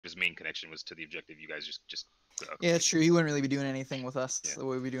his main connection was to the objective. You guys just. Yeah, it's true. He wouldn't really be doing anything with us the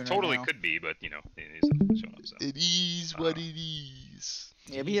way we're doing totally right now. could be, but you know, he's showing up. So. It is what it is.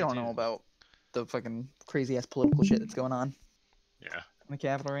 Yeah, but you don't know about the fucking crazy ass political shit that's going on. Yeah. In the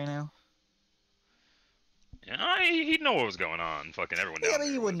Capitol right now. Yeah, he'd know what was going on. Fucking everyone. Yeah, but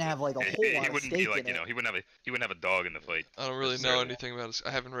he wouldn't have like a whole lot of stake in it. He wouldn't have a dog in the fight. I don't really know anything about his.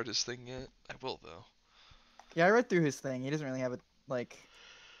 I haven't read his thing yet. I will though. Yeah, I read through his thing. He doesn't really have a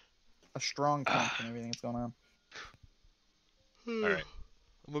strong punch and everything that's going on. All right.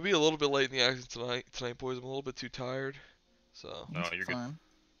 I'm gonna be a little bit late in the action tonight, boys. I'm a little bit too tired. So. No, you're fine. good.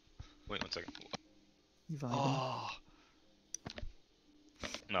 Wait 1 second. Oh.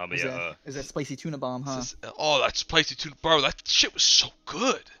 No, but is that spicy tuna bomb, huh? That spicy tuna, bro. That shit was so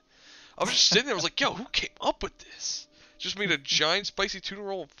good. I was just sitting there. I was like, yo, who came up with this? Just made a giant spicy tuna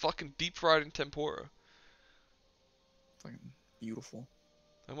roll, fucking deep fried in tempura. Fucking beautiful.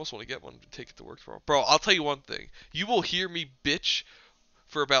 I almost want to get one to take it to work tomorrow. Bro, I'll tell you one thing. You will hear me bitch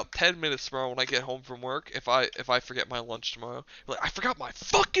for about 10 minutes tomorrow when I get home from work if I forget my lunch tomorrow. Like, I forgot my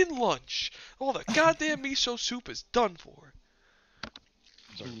fucking lunch. All the goddamn miso soup is done for.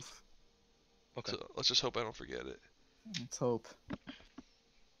 Oof. Okay. So let's just hope I don't forget it. Let's hope.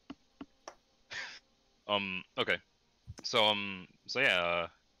 Okay. So yeah,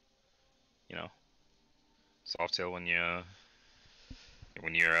 you know, Softail when you're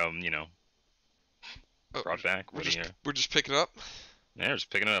brought back. We're just picking up. Yeah, we're just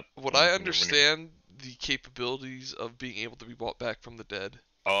picking it up. Would I understand the capabilities of being able to be brought back from the dead?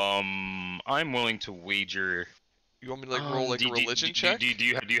 I'm willing to wager. You want me to roll a religion check? Do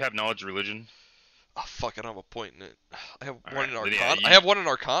you have knowledge of religion? Oh fuck! I don't have a point in it. I have one in Arcana. Arcana. I have one in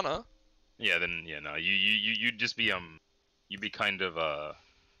Arcana. Yeah, then no, you'd just be you'd be kind of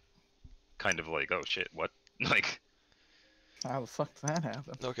like, oh shit, what? Like, how the fuck did that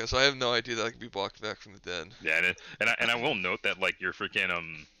happen? Okay, so I have no idea that I can be brought back from the dead. Yeah, and I will note that like your freaking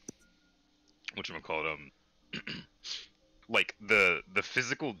whatchamacallit, like the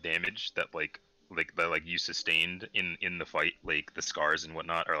physical damage that that you sustained in the fight, like the scars and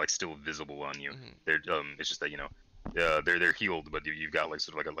whatnot, are like still visible on you. Mm-hmm. They're it's just that they're healed, but you've got like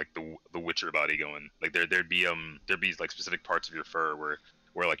sort of like the Witcher body going. Like there'd be like specific parts of your fur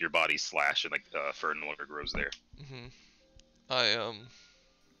where like your body's slashed and like fur no longer grows there. Mm-hmm.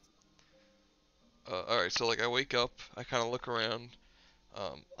 Alright, so like I wake up, I kind of look around,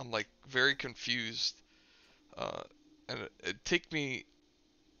 I'm like very confused, and it take me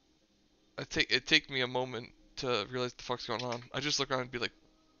a moment to realize what the fuck's going on. I just look around and be like,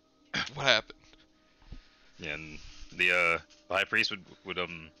 what happened? Yeah, and the high priest would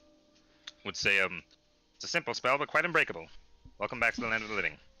say, it's a simple spell but quite unbreakable. Welcome back to the land of the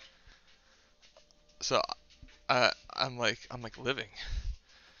living. So I'm like living.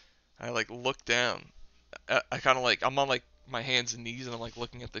 I like look down. I kind of like, I'm on like my hands and knees and I'm like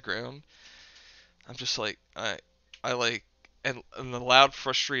looking at the ground. I'm just like, I like, and the loud,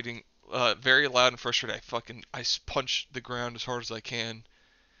 frustrating, very loud and frustrated, I punch the ground as hard as I can.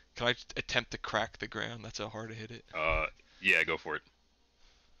 Can I attempt to crack the ground? That's how hard I hit it. Yeah, go for it.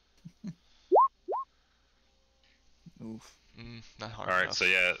 Oof. Not hard. All right, enough. so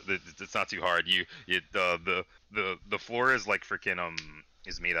yeah, it's not too hard. The floor is like freaking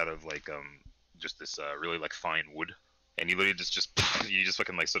is made out of like just this really like fine wood, and you literally just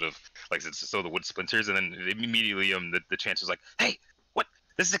fucking like sort of like so the wood splinters, and then immediately the chancellor's like, hey, what?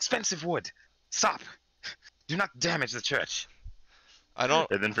 This is expensive wood. Stop! Do not damage the church. I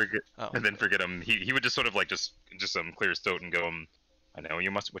don't. And then forget. He would just sort of like just clear his throat and go, I know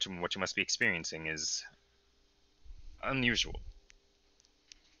what you must be experiencing is unusual.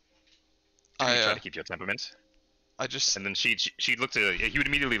 I try to keep your temperament. And then he would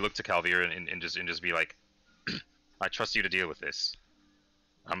immediately look to Calvier and just be like, I trust you to deal with this.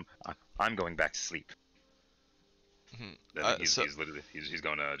 I'm going back to sleep. Then he's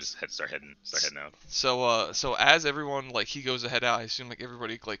going to just start heading out. So as everyone, like, he goes to head out, I assume like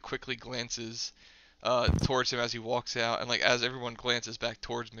everybody like quickly glances towards him as he walks out, and like as everyone glances back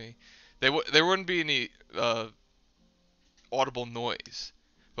towards me, there wouldn't be any audible noise,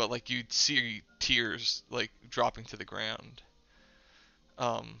 but like you'd see tears like dropping to the ground.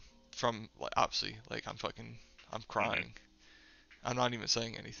 From like, obviously, like I'm crying. Mm-hmm. I'm not even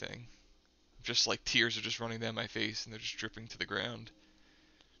saying anything. Just like tears are just running down my face and they're just dripping to the ground.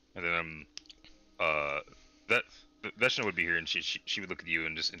 And then that Veshna would be here and she would look at you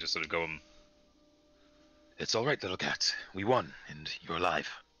and just sort of go, it's all right, little cat. We won and you're alive.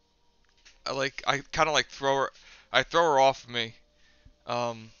 I kind of like throw her off of me,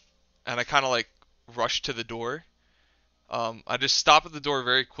 and I kind of like rush to the door, I just stop at the door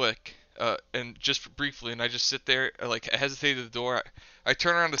very quick, and just briefly, and I just sit there, like hesitate at the door. I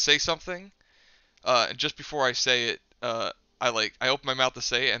turn around to say something, and just before I say it, I open my mouth to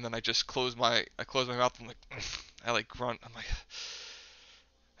say it, and then I close my mouth. I'm like, I like grunt. I'm like,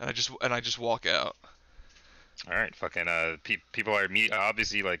 and I just walk out. All right, fucking people are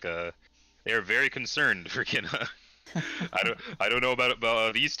obviously like they're very concerned. Freaking I don't know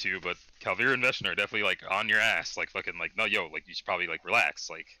about these two, but Calvira and Veshna are definitely like on your ass, like fucking like no yo, like you should probably like relax,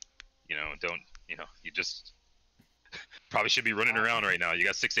 like don't you just probably should be running around right now. You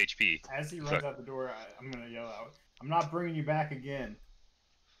got 6 HP. As he runs out the door, I'm gonna yell out, "I'm not bringing you back again."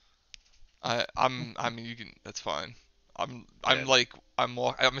 I mean you can, that's fine. I'm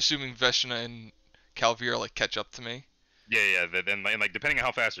assuming Veshna and Calvira like catch up to me. Yeah. Then like depending on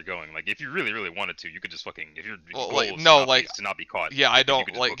how fast you're going, like if you really wanted to, you could just fucking if your Well, goal like is no, to not be caught. Yeah, I you don't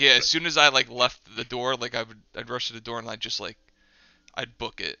could just like. book Yeah, it, as soon as I like left the door, like I'd rush to the door and I'd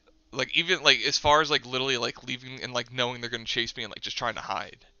book it. Like even like as far as like literally like leaving and like knowing they're gonna chase me and like just trying to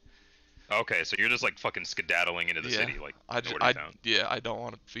hide. Okay, so you're just like fucking skedaddling into the Yeah, city, like I don't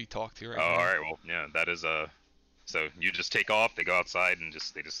want to be talked to right Oh, now. all right. Well, yeah, that is So you just take off. They go outside and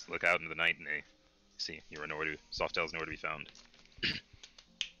they just look out into the night and they see you're nowhere to. Softail's nowhere to be found.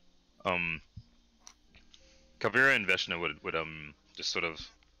 Kavira and Veshna would just sort of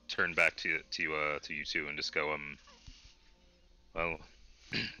turn back to you two and just go well,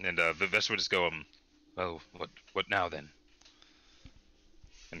 and Veshna would just go well, what now then?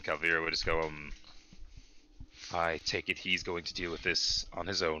 And Calvira would just go I take it he's going to deal with this on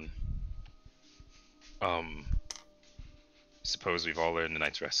his own. Suppose we've all earned a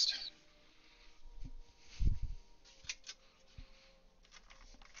night's rest.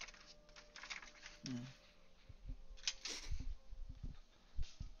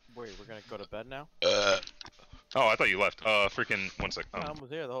 Wait, we're gonna go to bed now? Oh, I thought you left. Freaking one sec. No, I was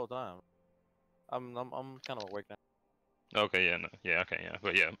here the whole time. I'm kind of awake now. Okay, yeah, no, yeah, okay, yeah,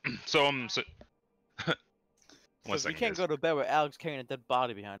 but yeah. So so. One We second, can't guys. go to bed with Alex carrying a dead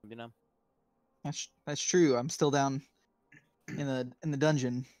body behind him, you know? That's true. I'm still down in the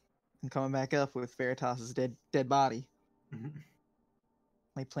dungeon and coming back up with Veritas's dead body.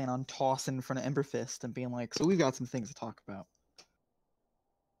 I plan on tossing in front of Ember Fist and being like, "So we've got some things to talk about."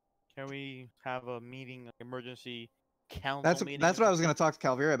 Can we have a meeting, like emergency council meeting? That's what I was gonna talk to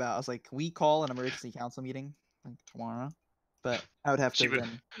Calvira about. I was like, "We call an emergency council meeting like tomorrow," but I would have to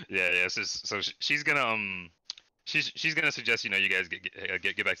then. Yeah. So she's gonna she's gonna suggest you guys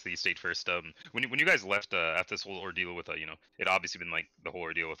get back to the estate first. When you guys left after this whole ordeal with it obviously been like the whole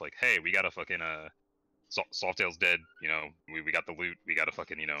ordeal with like, hey, we gotta fucking Softail's dead. We got the loot. We gotta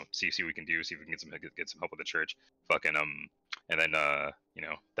fucking see what we can do. See if we can get some help with the church. Fucking and then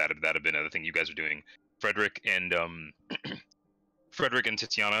that'd have been another thing you guys are doing. Frederick and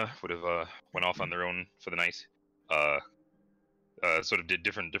Tatiana would have went off on their own for the night. Sort of did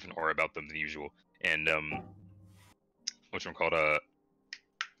different aura about them than usual. And which one called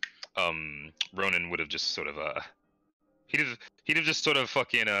Ronan would have just sort of he'd have just sort of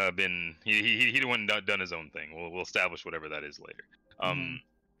fucking been he'd have went and done his own thing. We'll establish whatever that is later.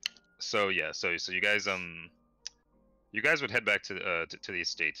 So yeah, so you guys would head back to the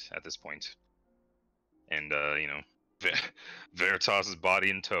estate at this point, and Veritas's body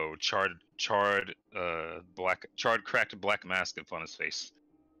in tow, charred cracked black mask upon his face.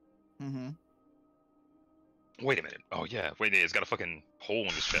 Wait a minute. Oh yeah. Wait, it's got a fucking hole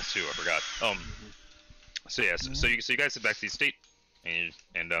in his chest too. I forgot. So yeah. So you guys head back to the estate, and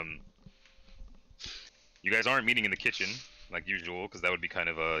you guys aren't meeting in the kitchen like usual because that would be kind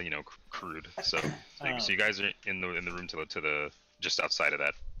of crude. So you guys are in the room to the just outside of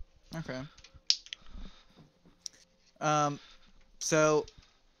that. Okay. So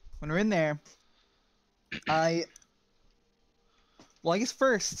when we're in there, I guess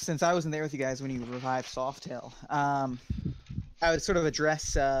first, since I wasn't there with you guys when you revived Softail, I would sort of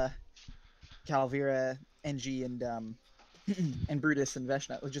address Calvira, NG, and Brutus and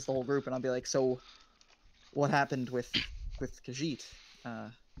Veshna, with just the whole group, and I'll be like, "So, what happened with Khajiit?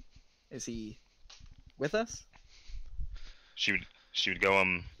 Is he with us?" She would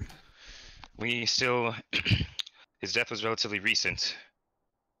go, we still, his death was relatively recent,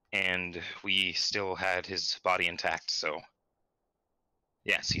 and we still had his body intact, so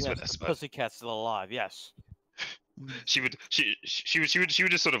yes, he's with us. The but pussycat's still alive. Yes. she would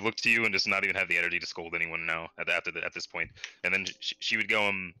just sort of look to you and just not even have the energy to scold anyone now at this point, and then she would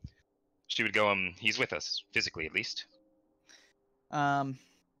go, he's with us physically at least. I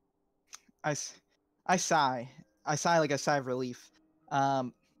sigh like a sigh of relief.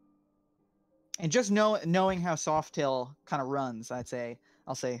 And just knowing how Softail kind of runs, I'll say,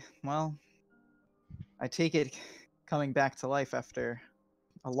 well, I take it coming back to life after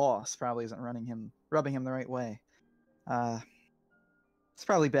a loss probably isn't rubbing him the right way. It's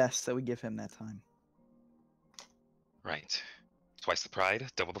probably best that we give him that time. Right. Twice the pride,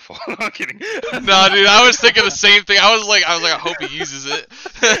 double the fall. I'm kidding. No, dude, I was thinking the same thing. I was like, I hope he uses it.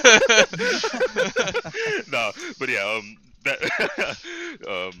 No, but yeah, that,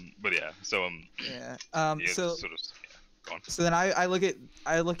 but yeah, so Yeah. yeah, So sort of, yeah, go on. so then I look at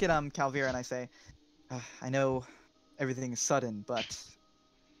Calvira and I say, I know everything is sudden, but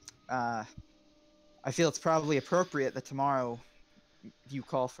I feel it's probably appropriate that tomorrow you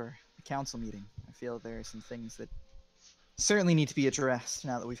call for a council meeting. I feel there are some things that certainly need to be addressed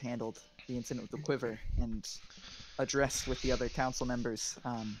now that we've handled the incident with the Quiver and addressed with the other council members.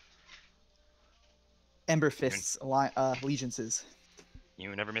 Emberfist's allegiances.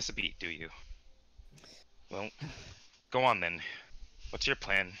 You never miss a beat, do you? Well, go on then. What's your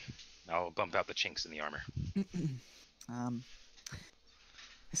plan? I'll bump out the chinks in the armor. I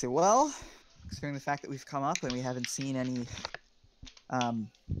say, well, considering the fact that we've come up and we haven't seen any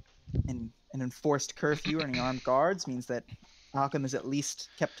an enforced curfew or any armed guards, means that Occam has at least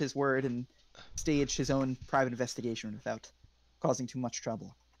kept his word and staged his own private investigation without causing too much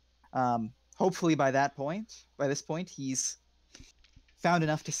trouble. Hopefully by this point, he's found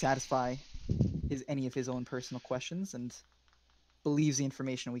enough to satisfy any of his own personal questions and believes the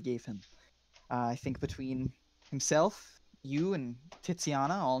information we gave him. I think between himself, you, and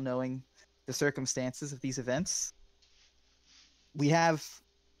Tiziana, all knowing the circumstances of these events, we have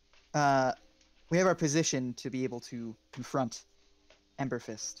our position to be able to confront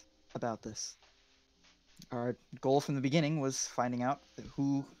Emberfist about this. Our goal from the beginning was finding out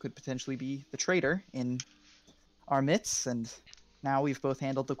who could potentially be the traitor in our midst, and now we've both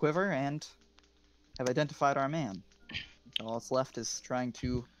handled the Quiver and have identified our man. All that's left is trying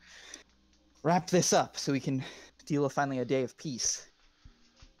to wrap this up so we can deal with finally a day of peace.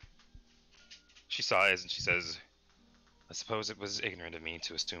 She sighs and she says, I suppose it was ignorant of me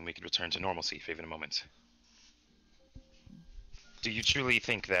to assume we could return to normalcy for even a moment. Do you truly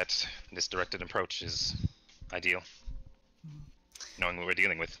think that this directed approach is ideal? Knowing what we're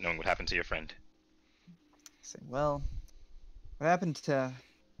dealing with, knowing what happened to your friend. Say, well, what happened to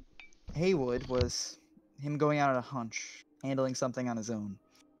Haywood was him going out on a hunch, handling something on his own.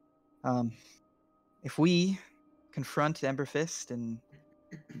 If we confront Emberfist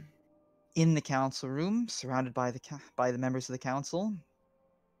in the council room, surrounded by the members of the council,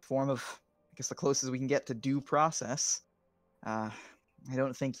 form of, I guess, the closest we can get to due process, I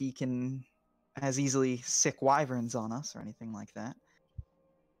don't think he can as easily sick wyverns on us or anything like that.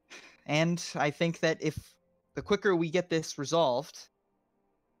 And I think that if the quicker we get this resolved,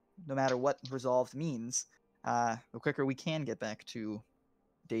 no matter what resolved means, the quicker we can get back to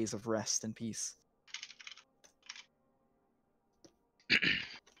days of rest and peace.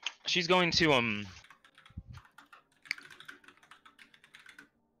 She's going to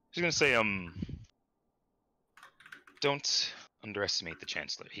she's gonna say, don't underestimate the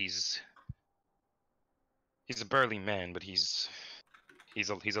Chancellor. He's a burly man, but he's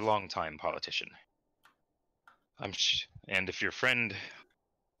a long-time politician. And if your friend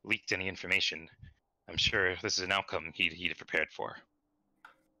leaked any information, I'm sure this is an outcome he'd have prepared for.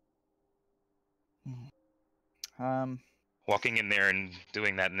 Walking in there and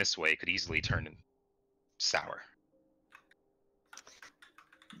doing that in this way could easily turn sour.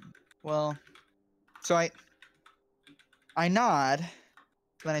 Well, so I nod,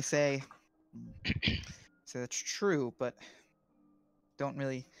 then I say, so that's true, but don't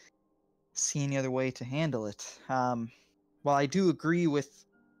really see any other way to handle it. While I do agree with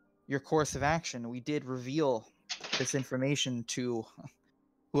your course of action, we did reveal this information to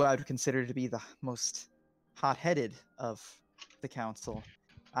who I would consider to be the most hot-headed of the council.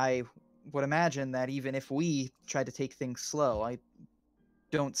 I would imagine that even if we tried to take things slow, I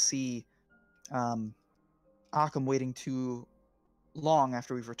don't see Occam waiting too long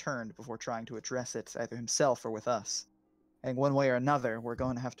after we've returned before trying to address it either himself or with us. I think one way or another, we're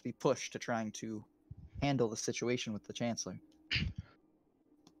going to have to be pushed to trying to handle the situation with the Chancellor.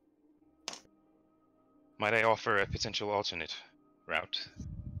 Might I offer a potential alternate route?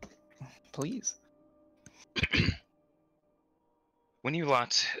 Please. When we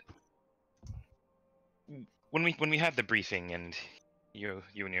had the briefing and you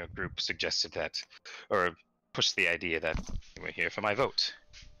and your group suggested that, or pushed the idea that you were here for my vote,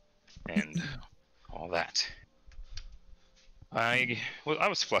 and all that. I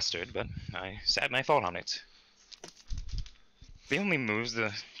was flustered, but I sat and I thought on it. The only moves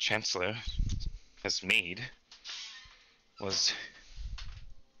the Chancellor has made was,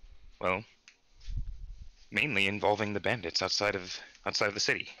 well, mainly involving the bandits outside of the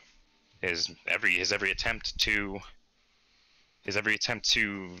city. His every attempt to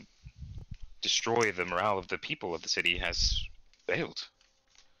destroy the morale of the people of the city has failed.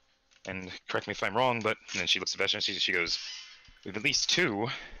 And correct me if I'm wrong, but and then she looks at Veshna and she goes, "We've at least 2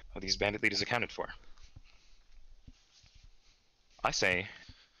 of these bandit leaders accounted for." I say,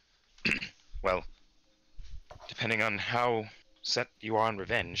 well, depending on how set you are on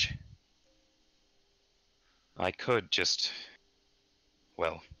revenge, I could just,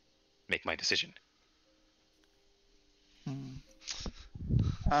 well, make my decision. Hmm.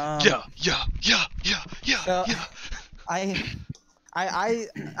 Yeah. So I'm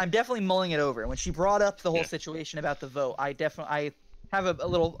definitely mulling it over. When she brought up the whole Yeah. situation about the vote, I have a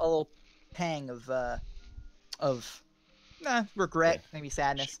little pang of regret, maybe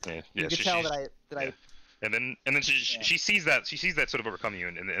sadness. You could tell that I And then she sees that sort of overcome you,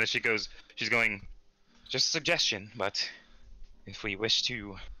 and then she's going, just a suggestion, but if we wish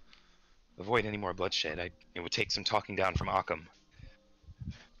to avoid any more bloodshed, it would take some talking down from Occam.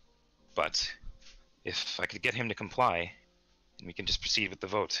 But if I could get him to comply, and we can just proceed with the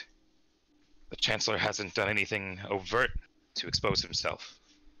vote. The Chancellor hasn't done anything overt to expose himself.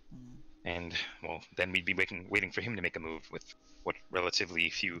 And, well, then we'd be waiting for him to make a move with what relatively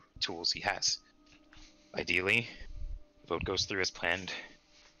few tools he has. Ideally, the vote goes through as planned.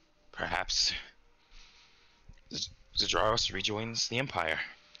 Perhaps Zadros rejoins the Empire.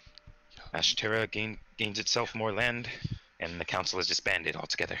 Ashterra gains itself more land, and the council is disbanded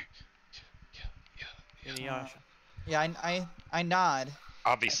altogether. Inuyasha. yeah, I nod.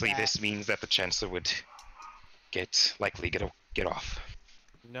 Obviously, That- this means that the Chancellor would likely get off.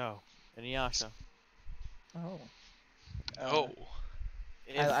 No. Inuyasha. Oh. Oh.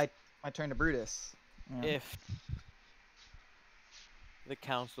 If, I turn to Brutus. Yeah. if the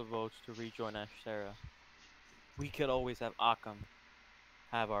council votes to rejoin Ashterra, we could always have Occam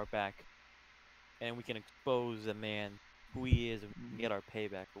have our back, and we can expose the man who he is and we can get our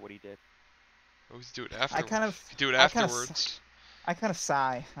payback for what he did. Always do it after. I kind of do it I kind of afterwards. I kind of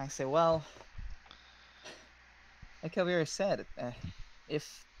sigh. I say, well, like Calvira said,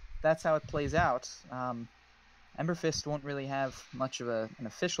 if that's how it plays out, Emberfist won't really have much of an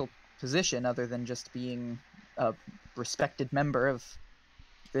official position other than just being a respected member of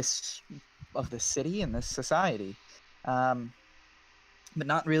this city and this society, but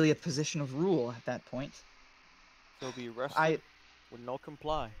not really a position of rule at that point. So he'll be arrested with no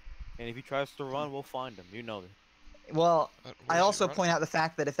comply, and if he tries to run, we'll find him. You know that. Well, Where's I he also running? point out the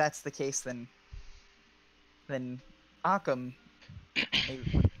fact that if that's the case, then Occam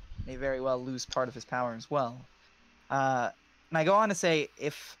may very well lose part of his power as well. And I go on to say,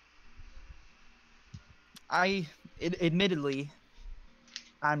 admittedly,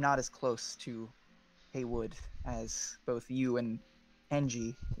 I'm not as close to Haywood as both you and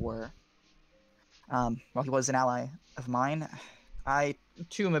Engie were. While he was an ally of mine, I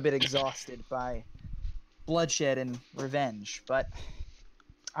too am a bit exhausted by bloodshed and revenge, but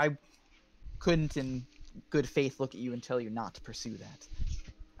I couldn't in good faith look at you and tell you not to pursue that.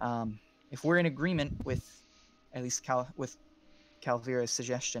 If we're in agreement with at least with Calvira's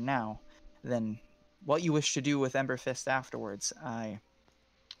suggestion now, then what you wish to do with Emberfist afterwards,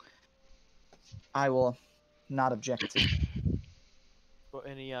 I will not object to. But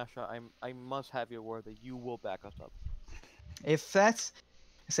Inuyasha, I must have your word that you will back us up. If that's,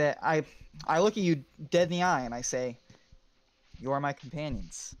 I look at you dead in the eye and I say, you are my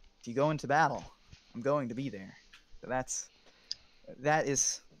companions. If you go into battle, I'm going to be there. So that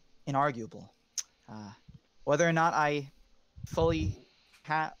is inarguable. Whether or not I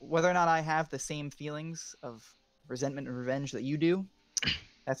have the same feelings of resentment and revenge that you do,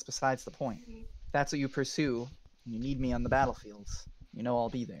 that's besides the point. If that's what you pursue, and you need me on the battlefields, you know I'll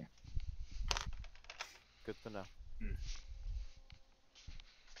be there. Good to know.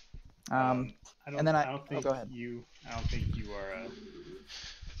 Go ahead. I don't think you are.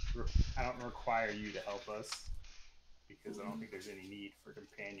 I don't require you to help us because I don't think there's any need for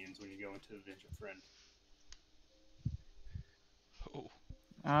companions when you go into Avenge a Friend.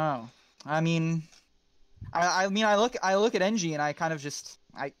 Oh. I mean, I look at Engie and I kind of just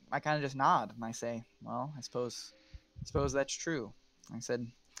nod and I say, well, I suppose that's true. I said,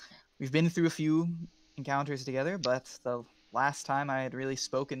 we've been through a few encounters together, but the last time I had really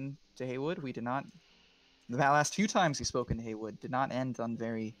spoken to Haywood, the last few times we've spoken to Haywood did not end on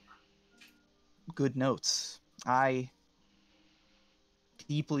very good notes. I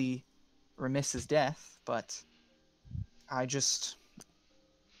deeply remiss his death, but I just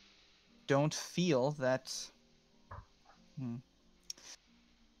don't feel that.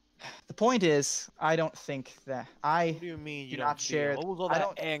 The point is, I don't think that I What do you mean you do don't not share. feel? What was all I that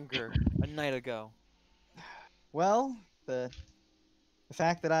don't. anger a night ago? Well, the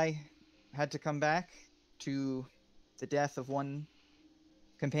fact that I had to come back to the death of one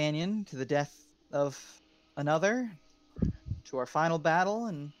companion, to the death of another, to our final battle,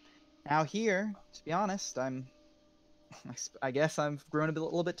 and now here, to be honest, I guess I've grown a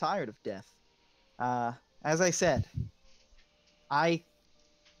little bit tired of death. As I said, I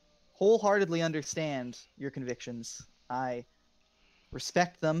wholeheartedly understand your convictions. I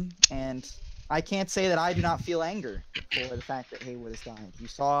respect them, and I can't say that I do not feel anger for the fact that Haywood has died. You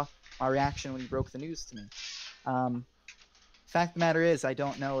saw my reaction when you broke the news to me. Fact of the matter is, I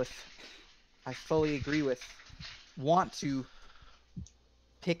don't know if I fully agree with, want to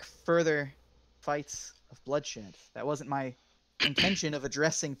pick further fights of bloodshed. That wasn't my intention of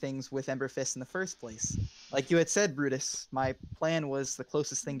addressing things with Ember Fist in the first place. Like you had said, Brutus, my plan was the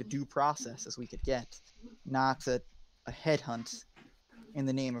closest thing to due process as we could get, not a headhunt in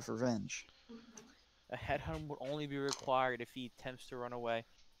the name of revenge. A headhunt would only be required if he attempts to run away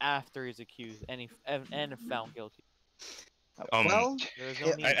after he's accused and found guilty. Well, There is no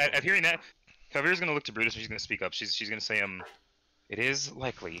need for At it. hearing that, Kavira's gonna look to Brutus and she's gonna speak up. She's gonna say, it is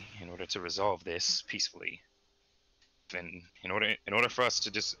likely, in order to resolve this peacefully, then in order for us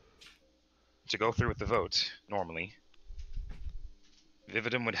to go through with the vote normally,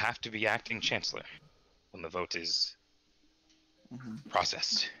 Vividum would have to be acting chancellor when the vote is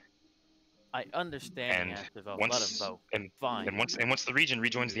processed. I understand And he has to vote. Let him vote. Fine. And once the region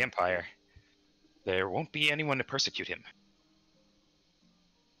rejoins the Empire, there won't be anyone to persecute him.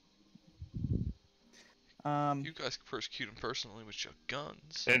 You guys can persecute him personally with your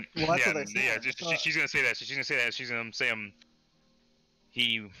guns. And Well, that's yeah, what they're yeah, saying. she's gonna say that. She's gonna say that. She's gonna say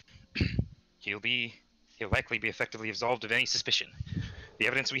he'll likely be effectively absolved of any suspicion. The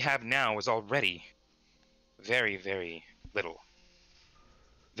evidence we have now is already very, very little.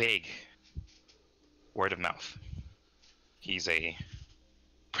 Vague. Word of mouth. He's a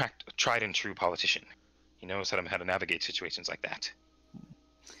tried and true politician. He knows how to navigate situations like that.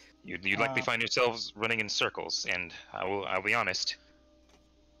 You'd likely find yourselves running in circles, and I'll be honest.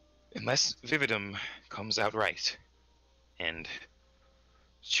 Unless Vividum comes out right, and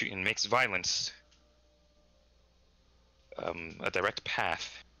makes violence a direct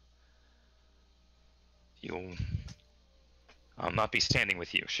path, I'll not be standing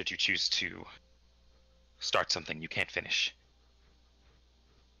with you should you choose to start something you can't finish.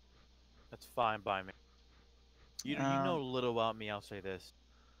 That's fine by me. You know little about me, I'll say this.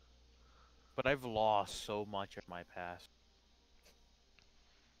 But I've lost so much of my past.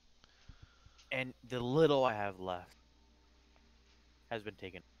 And the little I have left has been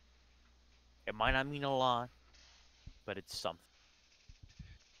taken. It might not mean a lot, but it's something.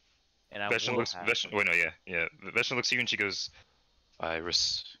 And I Veshna will looks. have Veshna, wait, no, yeah. Veshna looks at you and she goes, "I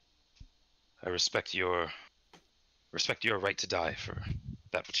respect your right to die for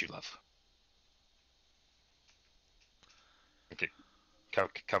that which you love." Okay.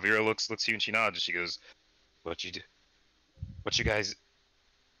 Kavira looks at you and she nods and she goes, What you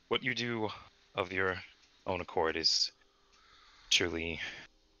do of your own accord is truly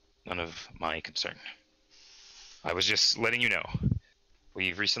none of my concern. I was just letting you know.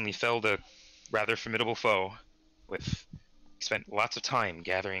 We've recently felled a rather formidable foe. We spent lots of time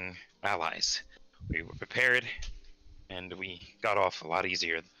gathering allies. We were prepared, and we got off a lot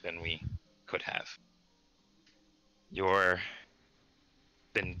easier than we could have. Your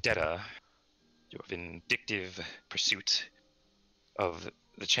vendetta, your vindictive pursuit of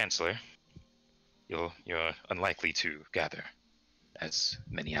the Chancellor, you're unlikely to gather as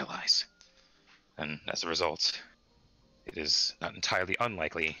many allies. And as a result, it is not entirely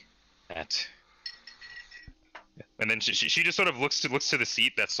unlikely that... And then she just sort of looks to the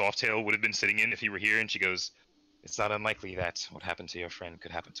seat that Softail would have been sitting in if he were here, and she goes, "It's not unlikely that what happened to your friend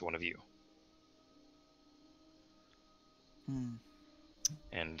could happen to one of you."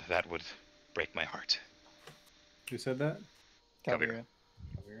 And that would break my heart. Who said that? Kavira.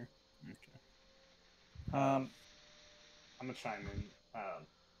 Kavira? Okay. Um, I'm gonna chime in.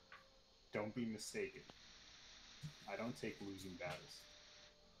 Don't be mistaken. I don't take losing battles.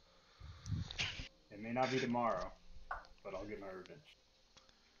 It may not be tomorrow, but I'll get my revenge.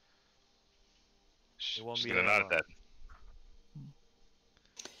 It won't She's be gonna there nod at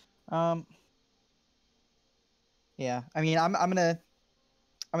that. Yeah. I mean, I'm gonna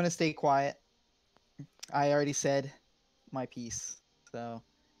stay quiet. I already said my piece, so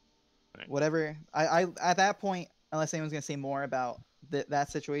Right. whatever. I at that point, unless anyone's gonna say more about that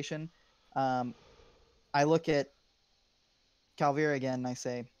situation, I look at Calvira again and I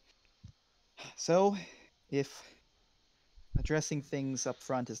say, so, if addressing things up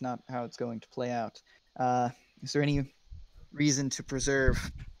front is not how it's going to play out, is there any reason to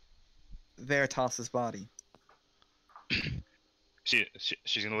preserve Veritas's body?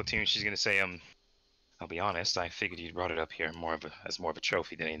 She's gonna look to you and she's gonna say, I'll be honest, I figured you brought it up here as more of a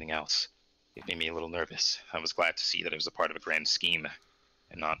trophy than anything else. It made me a little nervous. I was glad to see that it was a part of a grand scheme,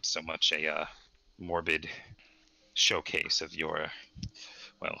 and not so much a morbid showcase of your,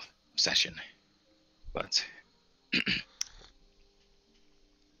 well, obsession. But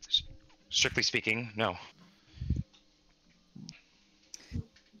strictly speaking, no.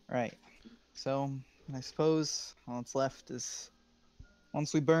 Right. So, I suppose all that's left is,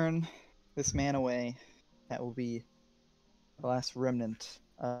 once we burn this man away, that will be the last remnant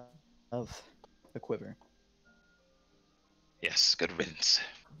of the Quiver. Yes, good riddance.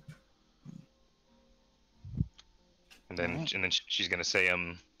 And then, Alright. and then she's gonna say,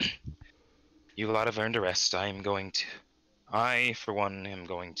 you lot have earned a rest. I, for one, am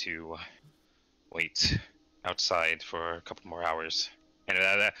going to wait outside for a couple more hours. And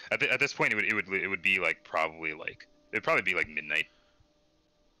at this point, it would be like it'd probably be like midnight,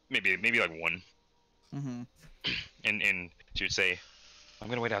 maybe like 1. Mm-hmm. And she would say, I'm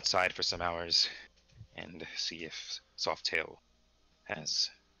gonna wait outside for some hours, and see if Softail has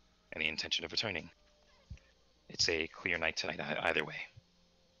any intention of returning. It's a clear night tonight either way.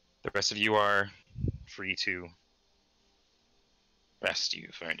 The rest of you are free to rest.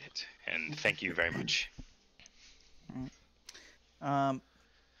 You've earned it, and thank you very much.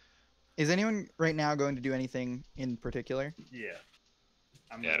 Is anyone right now going to do anything in particular? Yeah.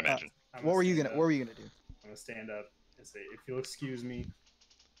 Yeah, I'd imagine. What were you gonna do? I'm gonna stand up and say, if you'll excuse me,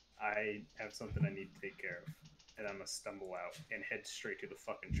 I have something I need to take care of. And I'm gonna stumble out and head straight to the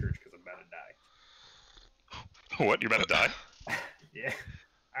fucking church because I'm about to die. What? You're about to die? Yeah.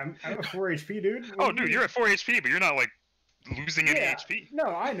 I'm at 4 HP, dude. Oh, dude, you're at 4 HP, but you're not, like, losing any HP. No,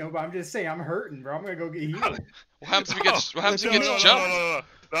 I know, but I'm just saying I'm hurting, bro. I'm gonna go get healed. What happens if he gets No, jumped?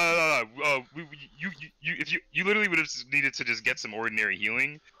 You literally would have needed to just get some ordinary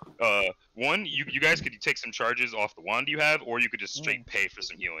healing. One, you guys could take some charges off the wand you have, or you could just straight pay for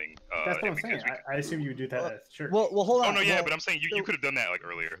some healing. That's what I'm saying. I assume you would do that at church. Well, hold on. Oh no, yeah, well, but I'm saying you could have done that like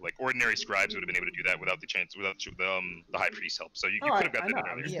earlier. Like ordinary scribes would have been able to do that without the high priest's help. So you could have got that done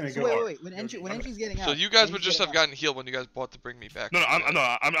earlier. just Yeah, gonna so go wait. When NG's getting out. So you guys NG's would just getting have out. gotten healed when you guys bought to bring me back. No,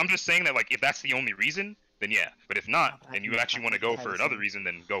 I'm just saying that like if that's the only reason, then yeah. But if not, and you actually want to go for another reason,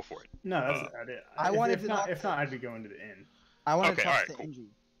 then go for it. No, that's about it. I wanted if to not, talk if not, I'd be going to the inn. I wanted Okay, to talk alright, to cool. NG.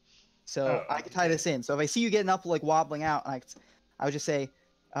 So I could tie this in. So if I see you getting up, like wobbling out, I would just say,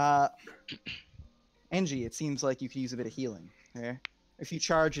 NG, it seems like you could use a bit of healing. There, a few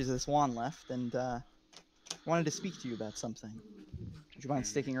charges of this wand left, and wanted to speak to you about something. Would you mind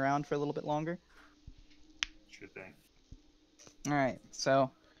sticking around for a little bit longer? Sure thing. All right.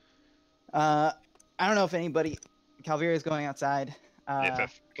 So, I don't know if anybody. Calvira is going outside.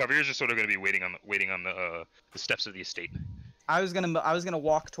 Calvira's just sort of going to be waiting on the steps of the estate. I was gonna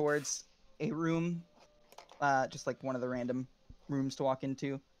walk towards a room, just like one of the random rooms to walk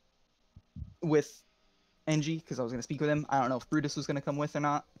into, with NG because I was gonna speak with him. I don't know if Brutus was gonna come with or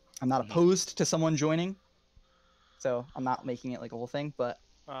not. I'm not opposed to someone joining, so I'm not making it like a whole thing. But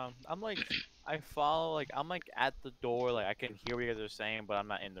I'm like, I follow, like, I'm like at the door, like I can hear what you guys are saying, but I'm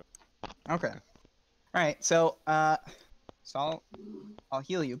not in the. okay, all right. So so I'll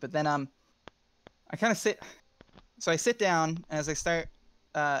heal you, but then I kind of sit. So I sit down, and as I start,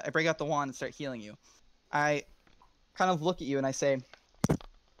 I break out the wand and start healing you. I kind of look at you and I say,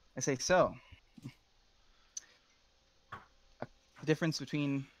 so, the difference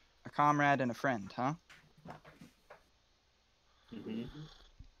between a comrade and a friend, huh? Mm-hmm.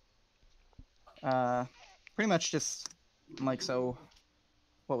 Pretty much just, I'm like, so,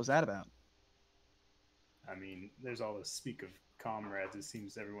 what was that about? I mean, there's all this speak of comrades. It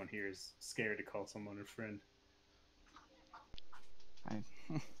seems everyone here is scared to call someone a friend.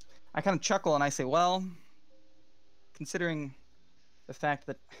 I kind of chuckle and I say, well, considering the fact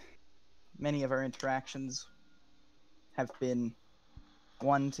that many of our interactions have been,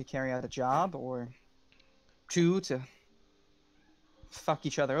 1, to carry out a job, or 2, to fuck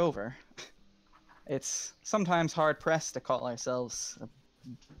each other over, it's sometimes hard-pressed to call ourselves a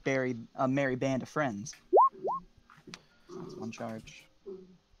merry band of friends. That's 1 charge.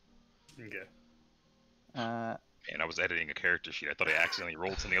 Okay. Man, I was editing a character sheet. I thought I accidentally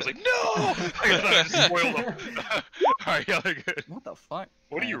rolled something. I was like, no! I thought I just spoiled them. Alright, yeah, they're good. What the fuck?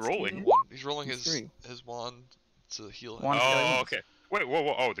 What are you Alright, rolling? He's rolling It's his 3. wand to heal him. Wand. Oh, okay. Wait,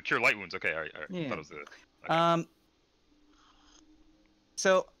 whoa. Oh, the cure light wounds. Okay, all right. I Yeah. thought it was the. Okay.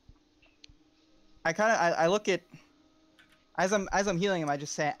 So I look at as I'm healing him. I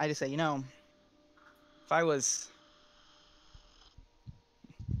just say, you know,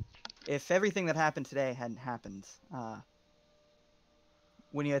 if everything that happened today hadn't happened,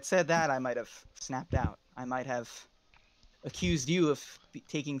 when you had said that, I might have snapped out. I might have accused you of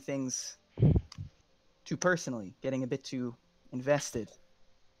taking things too personally, getting a bit too invested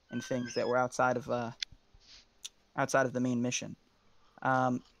in things that were outside of the main mission.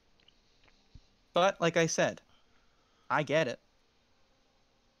 But like I said, I get it.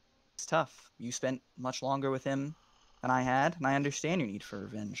 It's tough. You spent much longer with him than I had, and I understand your need for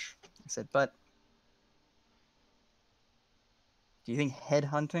revenge. I said, but do you think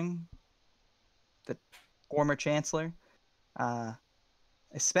headhunting the former chancellor,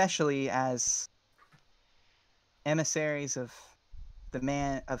 especially as emissaries of the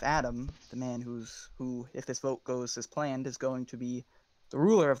man of Adam, the man who, if this vote goes as planned, is going to be the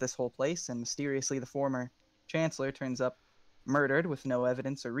ruler of this whole place, and mysteriously the former chancellor turns up murdered with no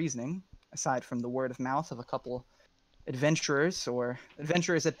evidence or reasoning, aside from the word of mouth of a couple adventurers, or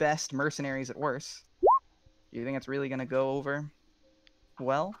adventurers at best, mercenaries at worst. Do you think it's really going to go over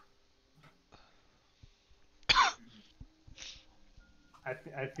well?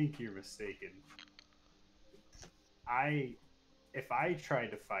 I think you're mistaken. If I tried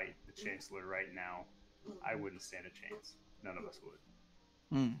to fight the Chancellor right now, I wouldn't stand a chance. None of us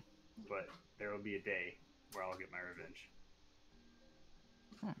would. Hmm. But there will be a day where I'll get my revenge.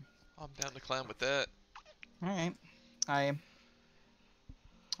 I'm down to climb with that. All right. I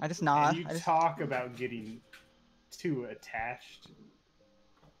just nod. And you talk about getting too attached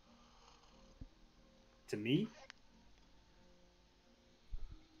to me.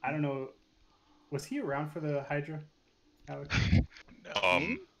 I don't know. Was he around for the Hydra, Alex? Me?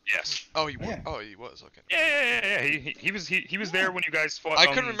 Yes. Oh, he Yeah. was. Okay. Yeah. He was there when you guys fought. I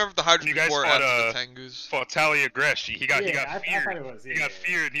couldn't remember the Hydra when you guys before fought, after the Tengus. Fought Talia Gresh. He got I feared. thought it was. He got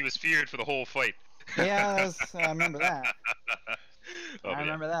feared. He was feared for the whole fight. Yeah, I remember that. Oh, I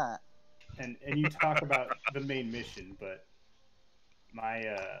remember that. And you talk about the main mission, but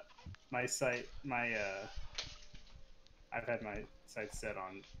my I've had my sights set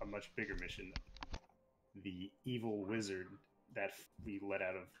on a much bigger mission. The evil wizard that we let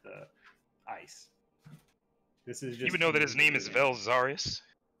out of the ice. This is just. You would know that his name is Velzarius.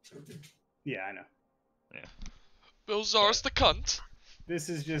 Yeah, I know. Yeah. Bill Zar's the cunt. This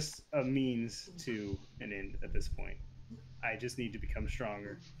is just a means to an end at this point. I just need to become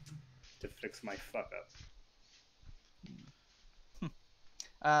stronger to fix my fuck up.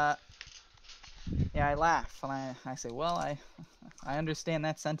 Yeah, I laugh and I say, well, I understand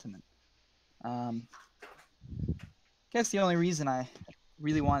that sentiment. Guess the only reason I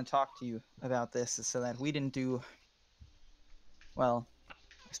really want to talk to you about this is so that we didn't do, well, I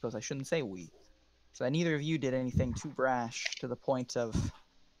suppose I shouldn't say we, so that neither of you did anything too brash to the point of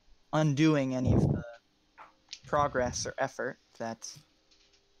undoing any of the progress or effort that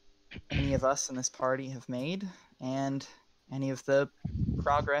any of us in this party have made, and any of the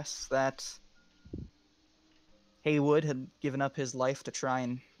progress that Haywood had given up his life to try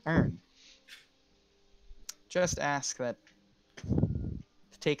and earn. Just ask that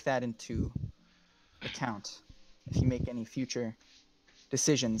to take that into account if you make any future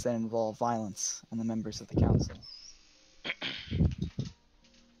decisions that involve violence on the members of the council.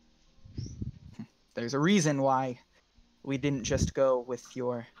 There's a reason why we didn't just go with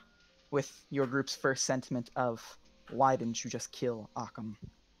your group's first sentiment of why didn't you just kill Occam?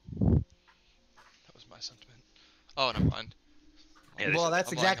 That was my sentiment. Oh, never mind. Yeah, Well, that's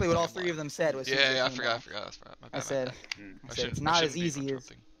I'm exactly lying, what all I'm three lying. of them said. Was Yeah, I forgot. That's right. My bad, I said, I it's shouldn't- not I as shouldn't be easy as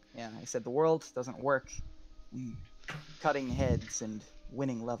interrupting. I said the world doesn't work in cutting heads and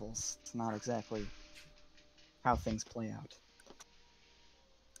winning levels. It's not exactly how things play out.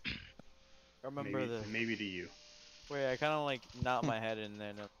 I remember the. Maybe to you. Wait, I kind of like nod my head and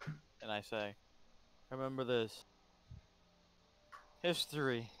then, and I say, remember this.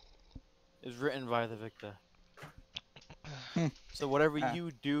 History is written by the victor. So whatever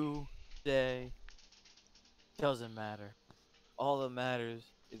you do, say, doesn't matter. All that matters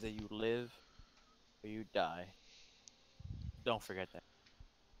is that you live or you die. Don't forget that.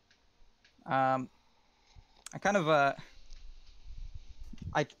 I kind of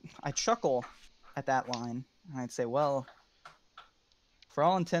I chuckle at that line, and I'd say, well, for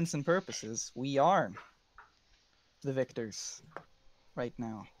all intents and purposes, we are the victors right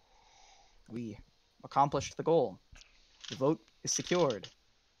now. We accomplished the goal. The vote is secured.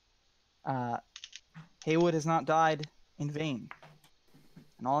 Haywood has not died in vain.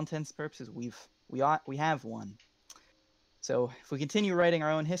 in all intents and purposes, we have won. So if we continue writing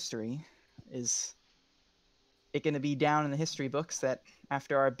our own history, is it going to be down in the history books that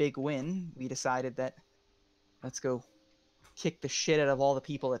after our big win, we decided that let's go kick the shit out of all the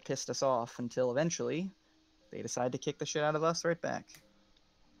people that pissed us off until eventually they decide to kick the shit out of us right back.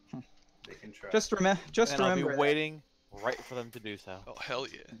 They can try. Just And remember I'll be that. waiting right for them to do so. Oh hell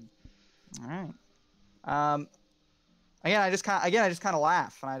yeah. All right. Again, I just kind of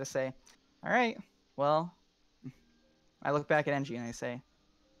laugh and I just say, "All right, well." I look back at NG and I say,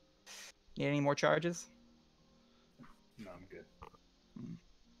 "Need any more charges?" No, I'm good.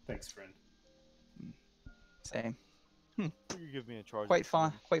 Thanks, friend. Say, You give me a charge. quite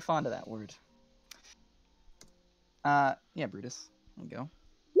fond of that word. Yeah, Brutus. There you go.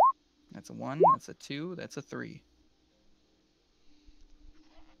 That's a 1. That's a 2. That's a 3.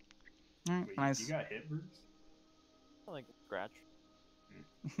 All right, Wait, nice. you got hit, Bruce? Like scratch.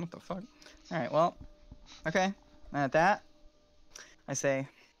 What the fuck? All right, well, okay. And at that, I say,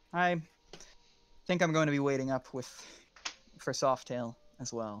 I think I'm going to be waiting up for Softail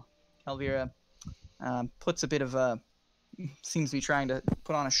as well. Elvira puts a bit of a seems to be trying to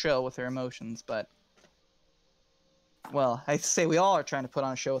put on a show with her emotions, but well, I say we all are trying to put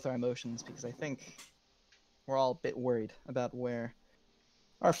on a show with our emotions because I think we're all a bit worried about where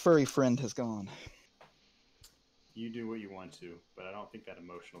our furry friend has gone. You do what you want to, but I don't think that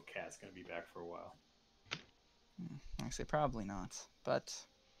emotional cat's gonna be back for a while. I say probably not, but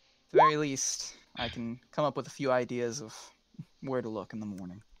at the very least, I can come up with a few ideas of where to look in the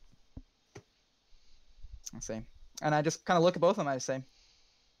morning. I say, and I just kind of look at both of them. I say,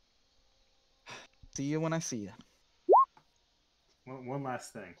 "See you when I see you." One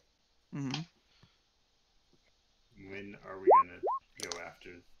last thing. Mm-hmm. When are we gonna go after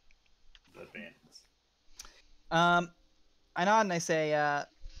the bandits? I nod and I say,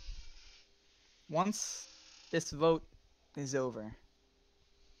 once this vote is over,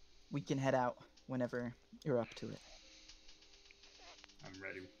 we can head out whenever you're up to it. I'm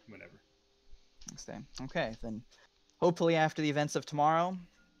ready whenever. I say, okay, then hopefully after the events of tomorrow,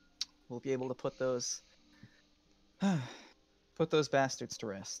 we'll be able to put those bastards to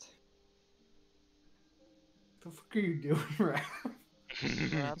rest. What the fuck are you doing, Ralph?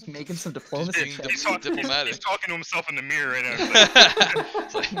 Just making some diplomacy Being checks. diplomatic. He's talking to himself in the mirror right now.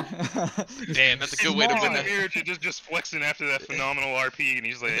 It's like, damn, that's a good way to He's win in the mirror, that. just flexing after that phenomenal RP, and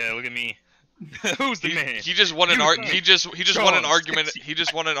he's like, "Yeah, look at me. Who's the He, man?" he just won an he just won an Sean, argument. sexy. He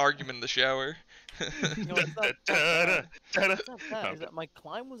just won an argument in the shower. You know, it's not Da-da-da-da. It's not that. Is that my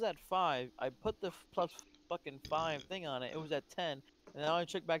climb was at 5. I put the plus fucking 5 thing on it. It was at 10. And now I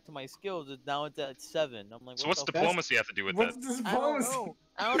check back to my skills. Now it's at 7. I'm like, So what what's the diplomacy have to do with What's that? this I don't diplomacy? know.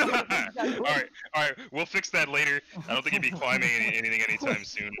 I don't know. What you guys all want. right, we'll fix that later. I don't think you'd be climbing anything anytime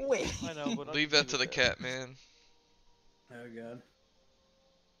soon. Wait. I know, but I'll Leave just that to the it there. cat, man. Oh god.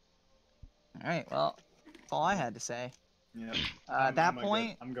 All right. Well, that's all I had to say. Yeah. At that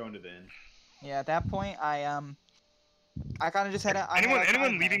point, I'm going to the inn. yeah. At that point, I kind of just had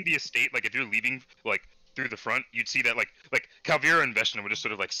Anyone leaving the estate, like if you're leaving like through the front, you'd see that like Calvira and Veshna would just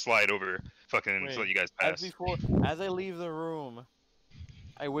sort of like slide over, fucking Wait, to let you guys As pass. as I leave the room,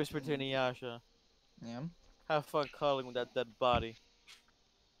 I whisper to Inuyasha, Yeah. have fun cuddling with that dead body.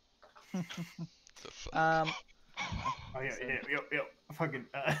 The fuck? Um. Oh yeah, yo. Fucking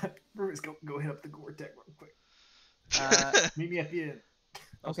Bruce, go hit up the Gore-Tex real quick. Meet me at the inn.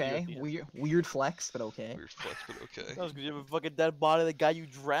 I'll see you at Okay. the end. Weird flex, but okay. Weird flex, but okay. That was because you have a fucking dead body of the guy you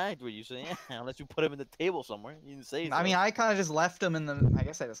dragged with you. So yeah, unless you put him in the table somewhere, you didn't say. I so. mean, I kind of just left him in the. I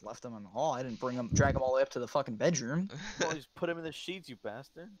guess I just left him in the hall. I didn't drag him all the way up to the fucking bedroom. Well, just put him in the sheets, you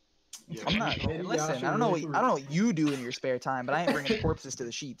bastard. Yeah, I'm not. Inuyasha Listen, I don't know really what you do in your spare time, but I ain't bringing corpses to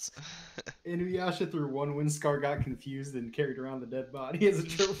the sheets. Inuyasha through one wind scar got confused and carried around the dead body as a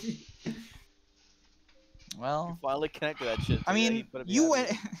trophy. Well, You finally connected that shit. I so yeah, mean, he better be you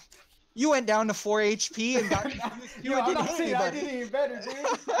happy. went. You went down to 4 HP and got. Yo, didn't I'm not hit saying I anybody. did any better,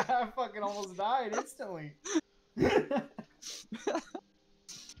 dude. I fucking almost died instantly.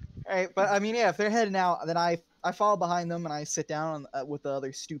 Alright, but I mean, yeah, if they're heading out, then I follow behind them and I sit down with the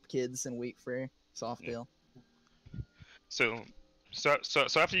other stoop kids and wait for Softail. So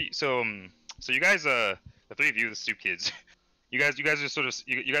after so you guys the 3 of you, the stoop kids, you guys are sort of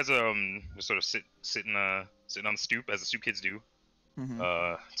you guys just sort of sitting on the stoop as the stoop kids do.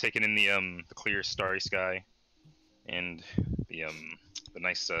 Mhm. Taking in the clear starry sky and the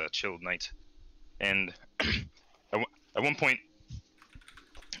nice chilled night, and at one point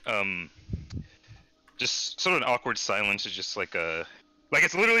just sort of an awkward silence is just like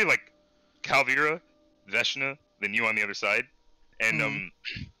it's literally like Calvira, Veshna, then you on the other side, And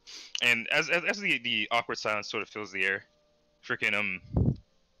and as the awkward silence sort of fills the air, freaking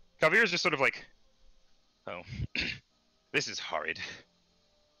Kavir is just sort of like, oh, this is horrid.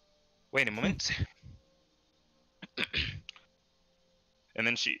 Wait a moment. And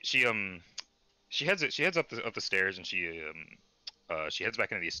then she heads up the stairs, and she heads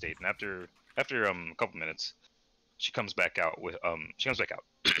back into the estate. And after a couple minutes, she comes back out.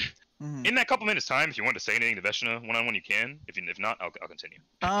 Mhm. In that couple minutes time, if you want to say anything to Veshna one-on-one, you can. If not, I'll continue.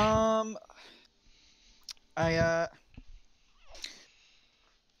 I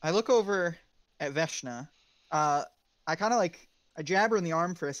look over at Veshna. I kind of like I jab her in the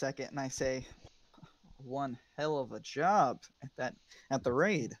arm for a second, and I say, "One hell of a job at the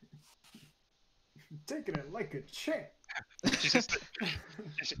raid." Taking it like a champ. She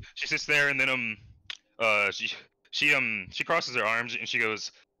sits there, and then she crosses her arms, and she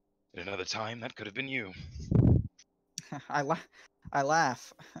goes, "At another time, that could have been you." I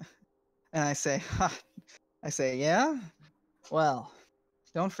laugh, and I say, "Yeah? Well,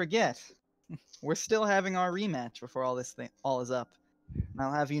 don't forget, we're still having our rematch before all is up. And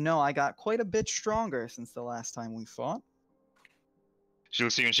I'll have you know I got quite a bit stronger since the last time we fought." She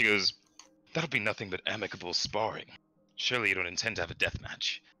looks at you and she goes, "That'll be nothing but amicable sparring. Surely you don't intend to have a death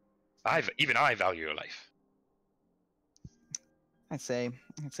match. Even I value your life." I'd say,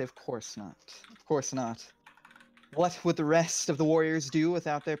 of course not. Of course not. What would the rest of the warriors do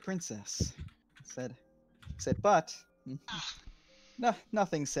without their princess? I said, but no,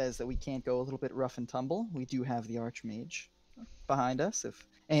 nothing says that we can't go a little bit rough and tumble. We do have the Archmage behind us,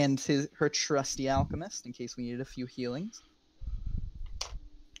 and her trusty alchemist in case we needed a few healings.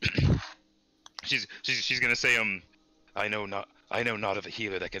 She's gonna say, I know not of a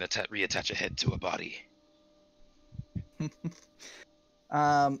healer that can reattach a head to a body.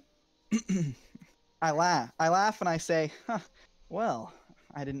 I laugh and I say, huh, well,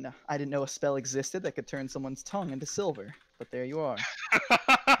 I didn't know a spell existed that could turn someone's tongue into silver, but there you are.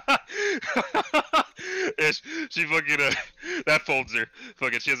 Yeah, she fucking that folds her.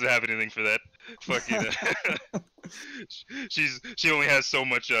 Fucking, she doesn't have anything for that. Fucking, she only has so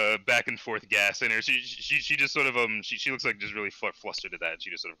much back and forth gas in her. She just sort of she looks like just really flustered at that. And she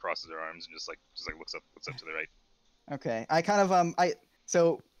just sort of crosses her arms and just like looks up to the right. Okay, I kind of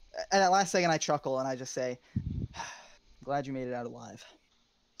so at that last second I chuckle and I just say, "Glad you made it out alive."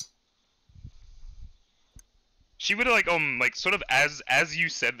 She would have like sort of as you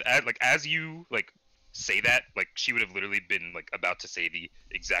said as you say that, like she would have literally been like about to say the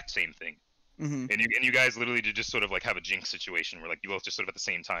exact same thing. Mm-hmm. And you guys literally did just sort of like have a jinx situation where like you both just sort of at the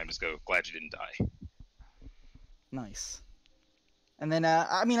same time just go, "Glad you didn't die." Nice. And then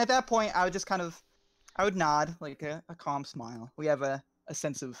I mean at that point I would nod like a calm smile. We have a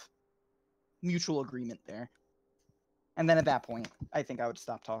sense of mutual agreement there. And then at that point I think I would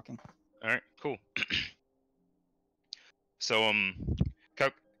stop talking. All right, cool. So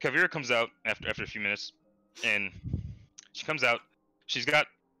Kavira comes out after a few minutes, and she comes out. She's got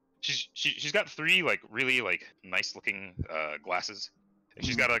three like really like nice looking glasses, and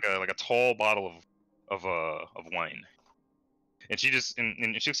she's got like a tall bottle of wine. And she just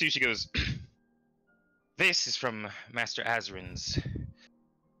and she'll see you, she goes, "This is from Master Azrin's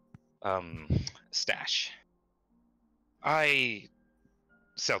stash. I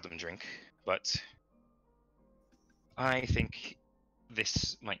seldom drink, but I think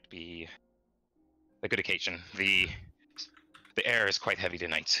this might be a good occasion. The air is quite heavy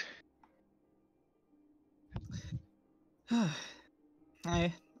tonight."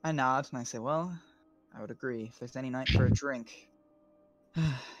 I nod and I say, "Well, I would agree. If there's any night for a drink,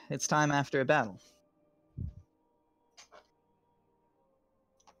 it's time after a battle."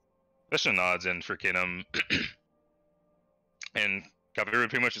 Veshna nods and freaking and Kavira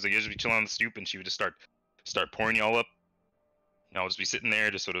pretty much is like, "You just be chilling on the stoop," and she would just start pouring y'all up. And I'll just be sitting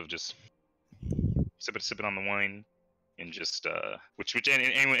there, just sort of just sipping on the wine, and just which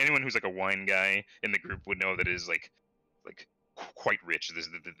anyone who's like a wine guy in the group would know that is like quite rich.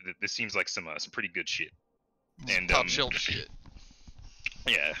 This seems like some pretty good shit. And Top shelf shit.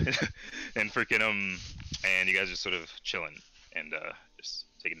 Yeah, and freaking and you guys just sort of chilling and just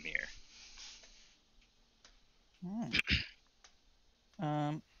taking it in the air.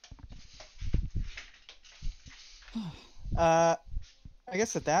 I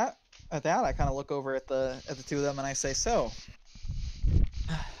guess at that I kind of look over at the two of them and I say, "So,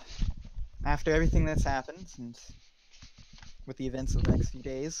 after everything that's happened and with the events of the next few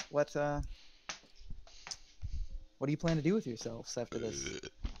days, what do you plan to do with yourselves after this?"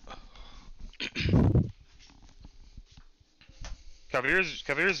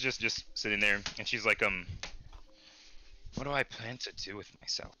 Kavira's just sitting there, and she's like, What do I plan to do with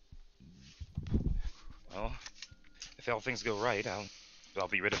myself? Well, if all things go right, I'll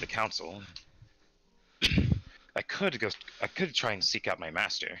be rid of the council. I could try and seek out my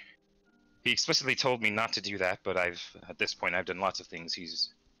master. He explicitly told me not to do that, but at this point I've done lots of things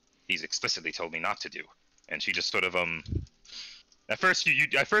he's explicitly told me not to do. And she just sort of at first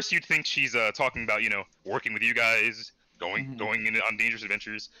you'd think she's talking about, working with you guys, going on dangerous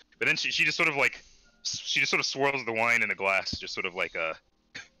adventures, but then she just sort of swirls the wine in a glass, just sort of like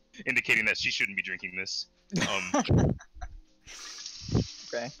indicating that she shouldn't be drinking this.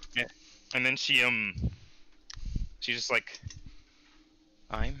 Okay. And then she's just like,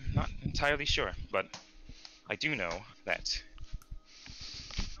 I'm not entirely sure, but I do know that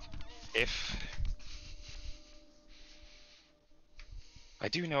if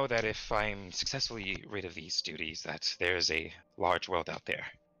I'm successfully rid of these duties, that there's a large world out there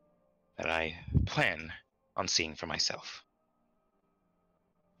that I plan on seeing for myself.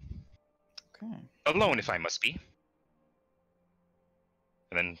 Okay. Alone, if I must be.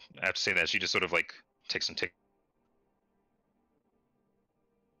 And then after saying that, she just sort of like takes some take.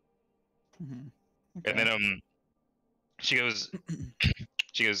 Okay. And then she goes,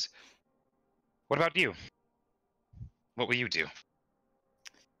 what about you? What will you do?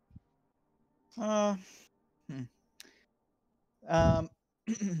 I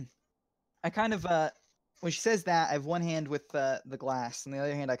kind of when she says that, I have one hand with the glass, and the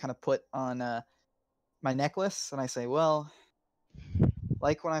other hand I kind of put on my necklace, and I say, well,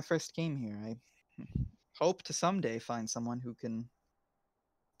 like when I first came here, I hope to someday find someone who can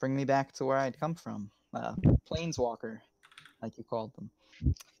bring me back to where I'd come from. Planeswalker, like you called them.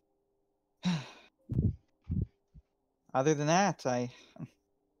 Other than that, I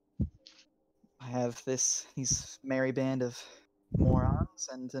have these merry band of morons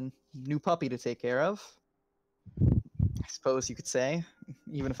and a new puppy to take care of. I suppose you could say,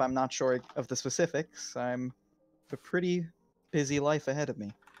 even if I'm not sure of the specifics, I'm a pretty busy life ahead of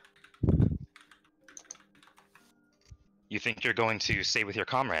me. You think you're going to stay with your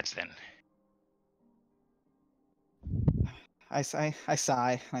comrades then? I sigh. I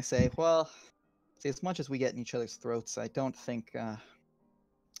say, well, see, as much as we get in each other's throats, I don't think.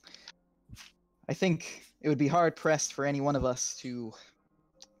 I think it would be hard pressed for any one of us to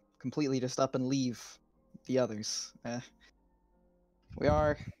completely just up and leave the others. We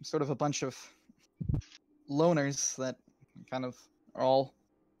are sort of a bunch of loners that kind of are all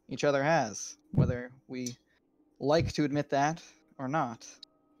each other has, whether we like to admit that or not.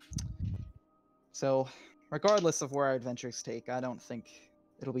 So, regardless of where our adventures take, I don't think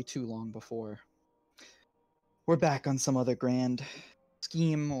it'll be too long before we're back on some other grand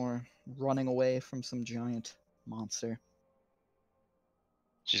scheme or running away from some giant monster.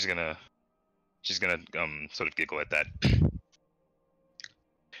 She's gonna sort of giggle at that.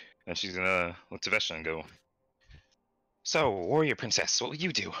 And she's gonna look to Veshna and go, so, warrior princess, what will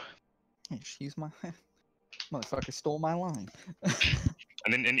you do? Hey, she's my motherfucker stole my line.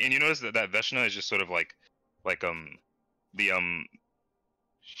 And then and you notice that Veshna is just sort of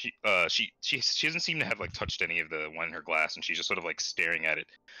she doesn't seem to have like touched any of the wine in her glass, and she's just sort of like staring at it,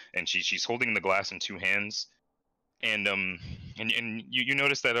 and she's holding the glass in two hands, and you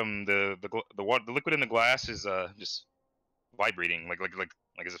notice that the liquid in the glass is just vibrating like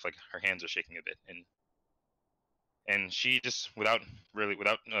as if like her hands are shaking a bit, and she just without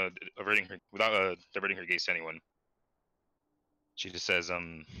diverting her gaze to anyone, she just says,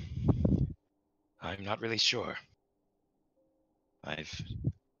 I'm not really sure. I've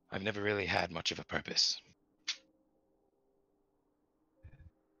never really had much of a purpose.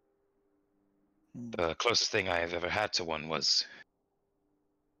 The closest thing I've ever had to one was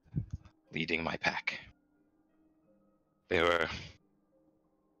leading my pack. They were a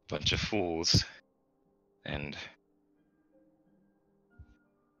bunch of fools and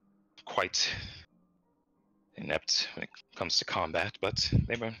quite inept when it comes to combat, but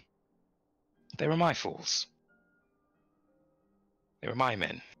they were my fools. They were my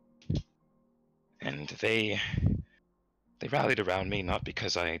men. And they rallied around me not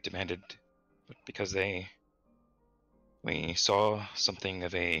because I demanded, but because we saw something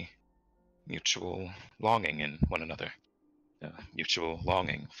of a mutual longing in one another, a mutual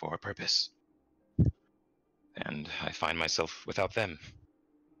longing for a purpose. And I find myself without them,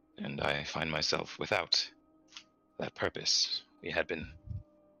 and I find myself without that purpose we had been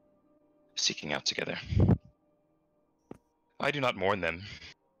seeking out together. I do not mourn them.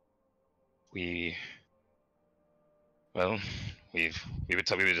 We would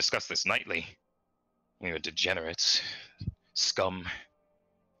discuss this nightly. We were degenerates, scum,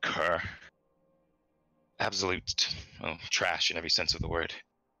 cur. absolute, well, trash in every sense of the word.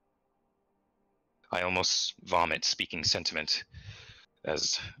 I almost vomit speaking sentiment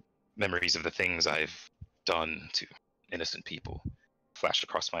as memories of the things I've done to innocent people flash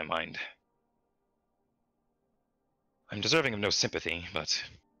across my mind. I'm deserving of no sympathy, but,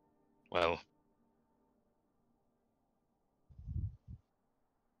 well,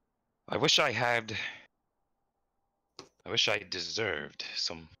 I wish I deserved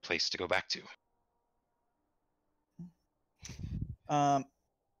some place to go back to.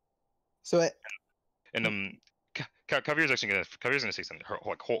 So it, And Kavier's actually gonna say something.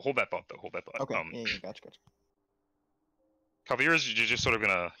 Hold that thought though. Hold that thought. okay, yeah, gotcha. Kavier's just sort of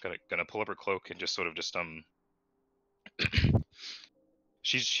gonna pull up her cloak and just sort of just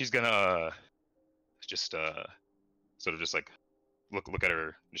she's gonna just sort of just like look at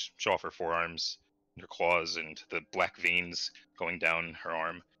her, just show off her forearms, her claws, and the black veins going down her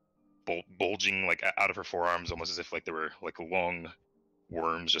arm, bulging like out of her forearms, almost as if like there were like long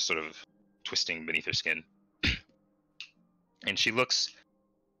worms just sort of twisting beneath her skin. And she looks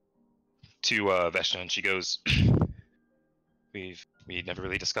to Veshna and she goes, we never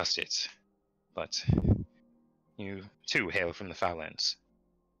really discussed it, but you too hail from the Fowlands,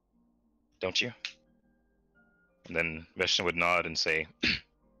 don't you? And then Veshna would nod and say,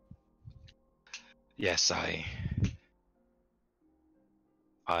 yes, I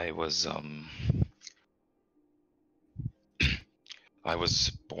was I was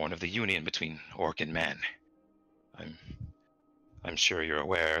born of the union between orc and man. I'm sure you're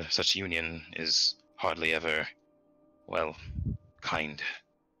aware such union is hardly ever, well, kind.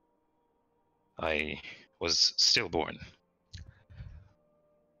 I was stillborn.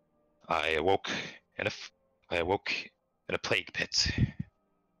 I awoke in a plague pit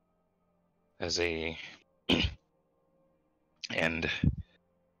as a and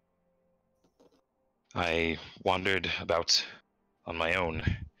I wandered about on my own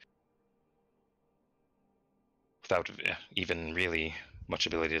without even really much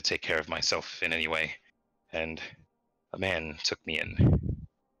ability to take care of myself in any way, and a man took me in.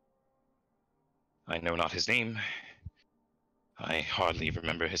 I know not his name. I hardly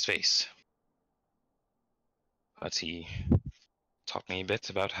remember his face. But he taught me a bit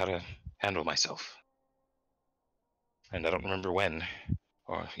about how to handle myself. And I don't remember when,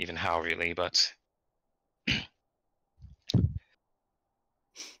 or even how really, but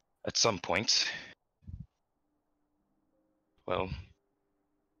at some point, well,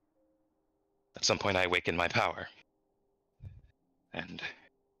 at some point I awakened my power. And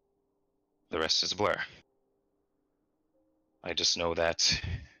the rest is a blur. I just know that,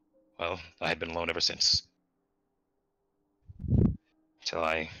 well, I had been alone ever since. Till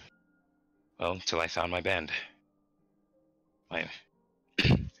I found my band. My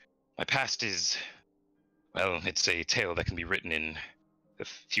past is, well, it's a tale that can be written in a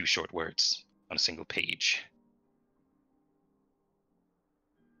few short words on a single page.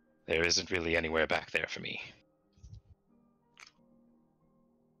 There isn't really anywhere back there for me.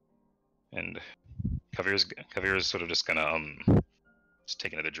 And Kavira's sort of just gonna just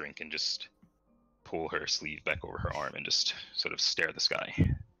take another drink and just pull her sleeve back over her arm and just sort of stare at the sky.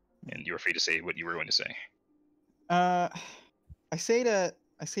 And you were free to say what you were going to say. I say to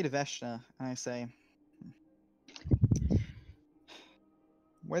Veshna, and I say,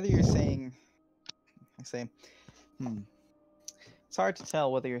 whether you're saying, it's hard to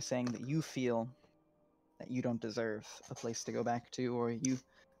tell whether you're saying that you feel that you don't deserve a place to go back to,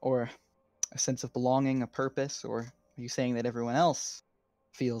 or a sense of belonging, a purpose, or are you saying that everyone else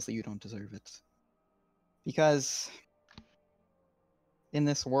feels that you don't deserve it? Because in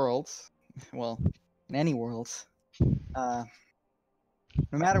this world, well, in any world, no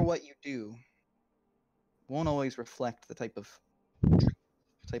matter what you do, won't always reflect the type of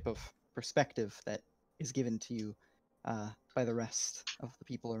perspective that is given to you by the rest of the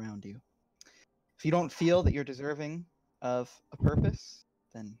people around you. If you don't feel that you're deserving of a purpose,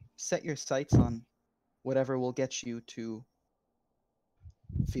 then set your sights on whatever will get you to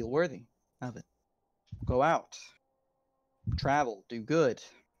feel worthy of it. Go out, travel, do good,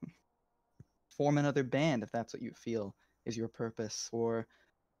 form another band if that's what you feel is your purpose, or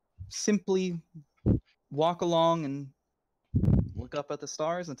simply walk along and look up at the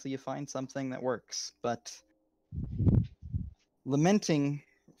stars until you find something that works. But lamenting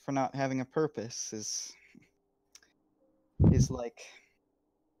for not having a purpose is like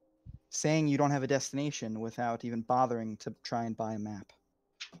saying you don't have a destination without even bothering to try and buy a map.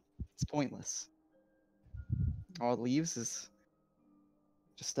 It's pointless. All it leaves is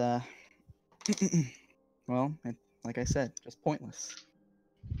just well, like I said, just pointless.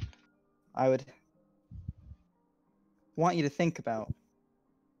 I would want you to think about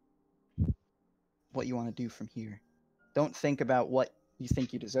what you want to do from here. Don't think about what you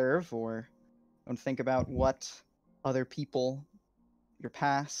think you deserve, or don't think about what other people, your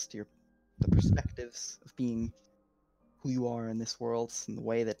past, the perspectives of being who you are in this world and the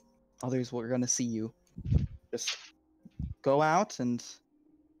way that others were going to see you. Just go out and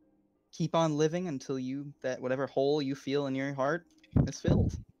keep on living until whatever hole you feel in your heart is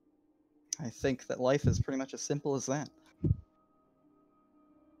filled. I think that life is pretty much as simple as that.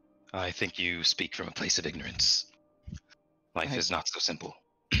 I think you speak from a place of ignorance. Life is not so simple.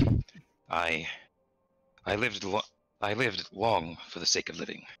 I lived long for the sake of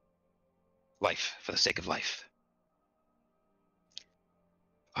living. Life for the sake of life.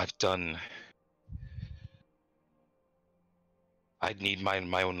 I'd need my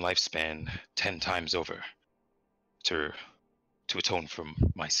own lifespan 10 times over to atone for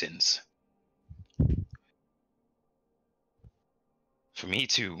my sins. For me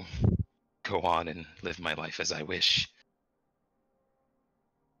to go on and live my life as I wish,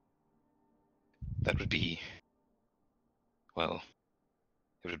 that would be, well,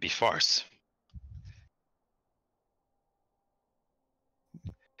 it would be farce.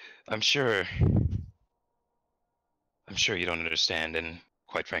 I'm sure you don't understand, and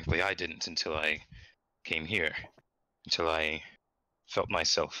quite frankly, I didn't until I came here, until I felt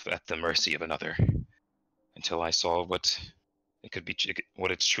myself at the mercy of another, until I saw what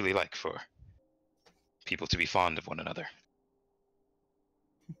it's truly like for people to be fond of one another.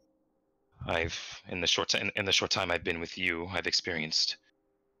 In the short time I've been with you, I've experienced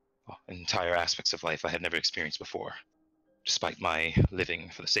entire aspects of life I had never experienced before, despite my living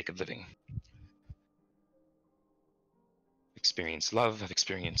for the sake of living. I've experienced love, I've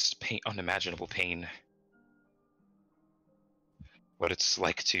experienced pain, unimaginable pain. What it's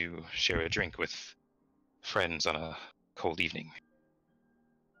like to share a drink with friends on a cold evening.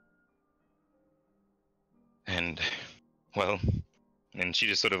 And, well, and she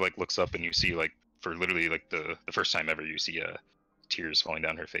just sort of like looks up, and you see, like, for literally like the first time ever, you see tears falling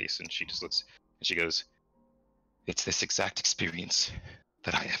down her face, and she just looks and she goes, "It's this exact experience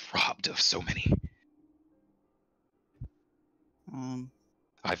that I have robbed of so many.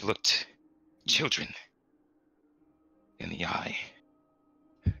 I've looked children in the eye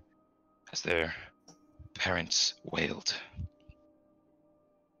as their parents wailed,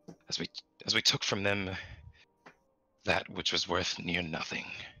 as we took from them that which was worth near nothing,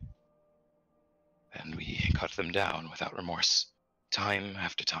 and we cut them down without remorse, time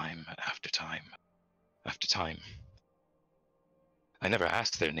after time after time after time. I never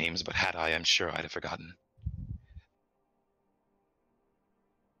asked their names, but had I, I'm sure I'd have forgotten.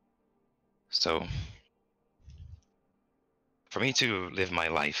 So, for me to live my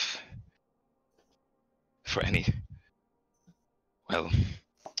life for me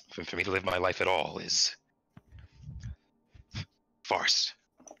to live my life at all is farce."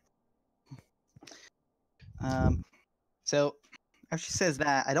 So after she says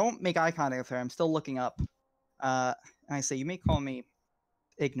that, I don't make eye contact with her. I'm still looking up. And I say, "You may call me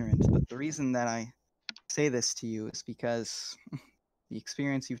ignorant, but the reason that I say this to you is because the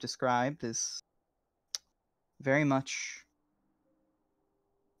experience you've described is very much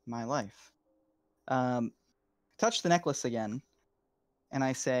my life." Touch the necklace again, and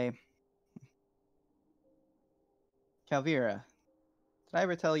I say, "Calvira, did I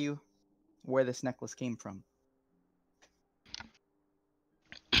ever tell you where this necklace came from?"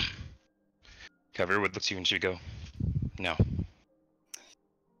 Cover would look to you and she'd go, "No."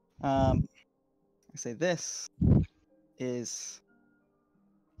 I say, "This is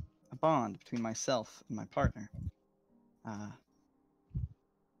a bond between myself and my partner.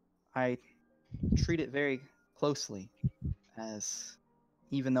 I treat it very closely, as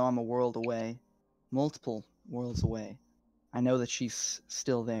even though I'm a world away, multiple worlds away, I know that she's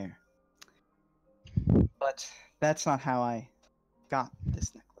still there. But that's not how I got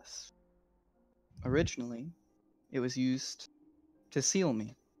this necklace. Originally, it was used to seal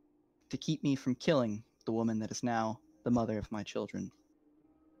me, to keep me from killing the woman that is now the mother of my children.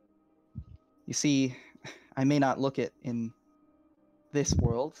 You see, I may not look it in this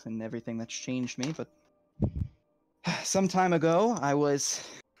world and everything that's changed me, but some time ago, I was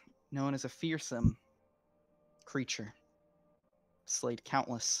known as a fearsome creature. Slayed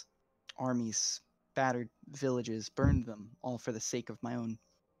countless armies, battered villages, burned them, all for the sake of my own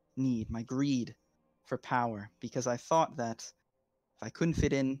need, my greed for power, because I thought that if I couldn't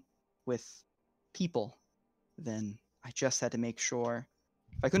fit in with people, then I just had to make sure.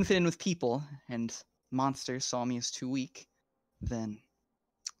 If I couldn't fit in with people and monsters saw me as too weak, then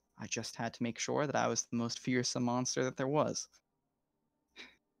I just had to make sure that I was the most fearsome monster that there was.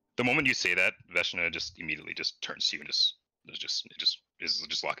 The moment you say that, Veshna just immediately just turns to you and is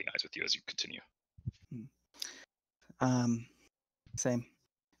just locking eyes with you as you continue. Same.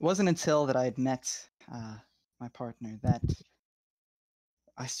 It wasn't until that I had met my partner that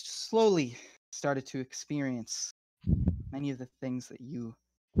I slowly started to experience many of the things that you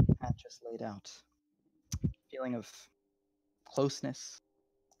had just laid out. Feeling of closeness,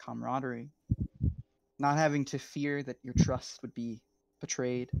 camaraderie, not having to fear that your trust would be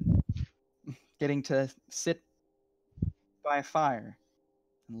betrayed, getting to sit by a fire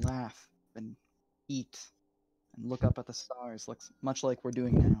and laugh and eat and look up at the stars, looks much like we're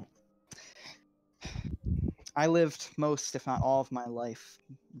doing now. I lived most, if not all, of my life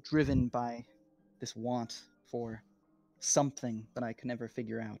driven by this want for something that I could never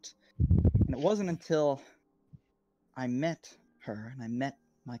figure out. And it wasn't until I met her and I met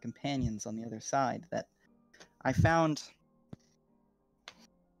my companions on the other side that I found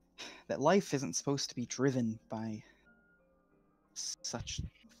that life isn't supposed to be driven by such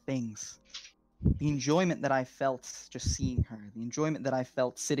things. The enjoyment that I felt just seeing her, the enjoyment that I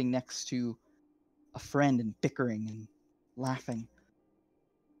felt sitting next to a friend and bickering and laughing,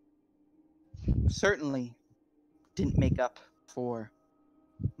 certainly didn't make up for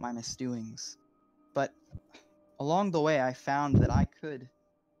my misdoings. But along the way, I found that I could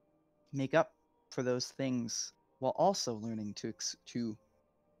make up for those things while also learning to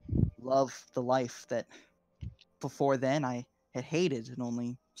love the life that before then I had hated and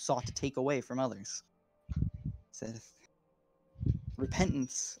only sought to take away from others. Said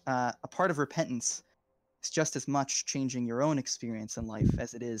repentance, a part of repentance is just as much changing your own experience in life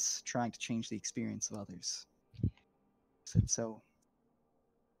as it is trying to change the experience of others. Said so.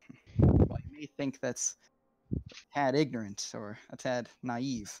 While you may think that's a tad ignorant or a tad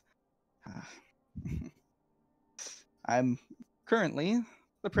naive, I'm currently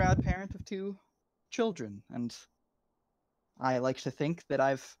the proud parent of 2 children, and I like to think that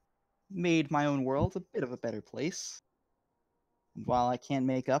I've made my own world a bit of a better place. And while I can't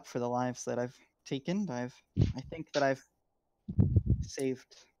make up for the lives that I've taken, I think that I've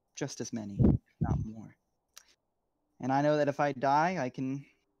saved just as many, if not more. And I know that if I die, I can,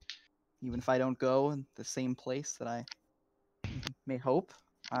 even if I don't go in the same place that I may hope,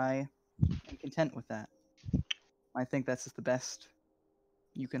 I am content with that. I think that's just the best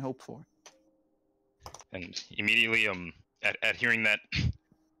you can hope for. And immediately, at hearing that,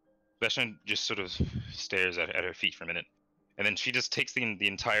 Veshna just sort of stares at her feet for a minute, and then she just takes the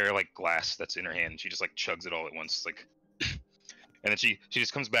entire like glass that's in her hand. She just like chugs it all at once, like, and then she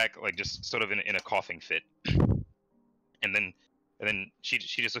just comes back like just sort of in a coughing fit, and then she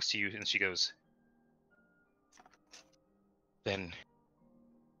just looks to you and she goes, then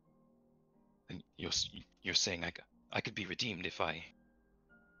you're saying I could be redeemed if I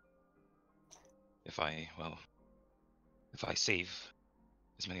save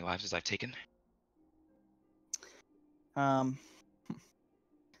as many lives as I've taken. I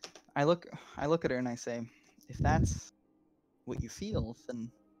look at her and I say, if that's what you feel,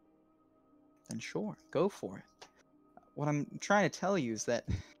 then sure, go for it. What I'm trying to tell you is that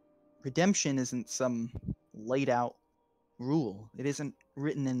redemption isn't some laid out rule. It isn't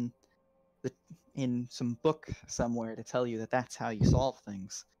written in some book somewhere to tell you that that's how you solve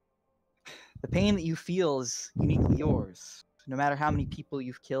things. The pain that you feel is uniquely yours. No matter how many people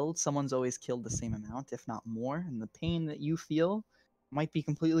you've killed, someone's always killed the same amount, if not more, and the pain that you feel might be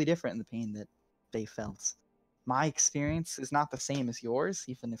completely different than the pain that they felt. My experience is not the same as yours,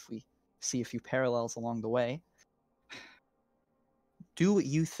 even if we see a few parallels along the way. Do what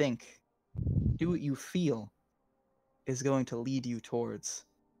you think, do what you feel is going to lead you towards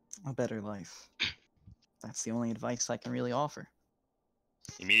a better life. That's the only advice I can really offer.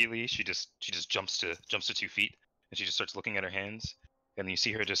 Immediately, she just jumps to 2 feet, and she just starts looking at her hands, and you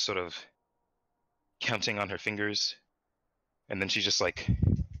see her just sort of counting on her fingers, and then she's just like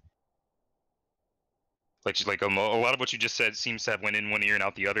she's like a lot of what you just said seems to have went in one ear and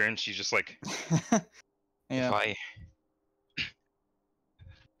out the other, and she's just like, Yeah.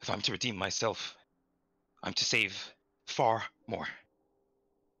 if I'm to redeem myself, I'm to save far more,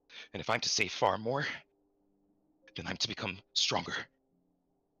 and if I'm to save far more, then I'm to become stronger.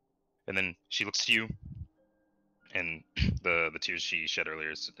 And then she looks to you, and the tears she shed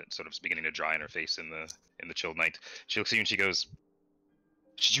earlier is sort of beginning to dry in her face in the chilled night. She looks at you and she goes,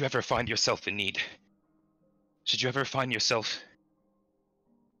 should you ever find yourself in need? Should you ever find yourself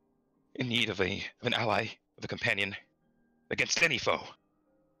in need of an ally, of a companion, against any foe,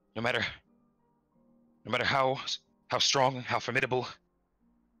 no matter how strong, how formidable,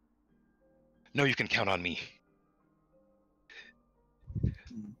 know you can count on me.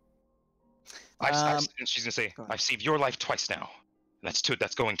 And she's gonna say, Go ahead. I've saved your life twice now. And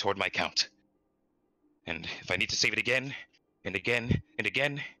that's going toward my count. And if I need to save it again, and again, and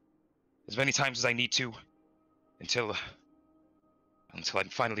again, as many times as I need to, until I'm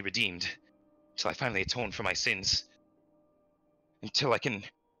finally redeemed, until I finally atone for my sins, until I can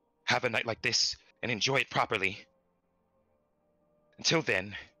have a night like this and enjoy it properly. Until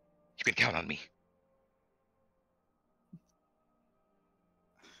then, you can count on me.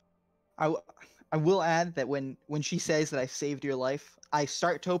 I will add that when she says that I saved your life, I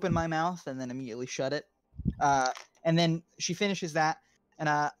start to open my mouth and then immediately shut it. And then she finishes that, and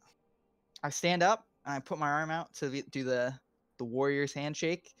I stand up and I put my arm out to do the warrior's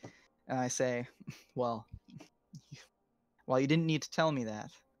handshake, and I say, "Well, you didn't need to tell me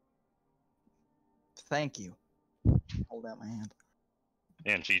that. Thank you." Hold out my hand.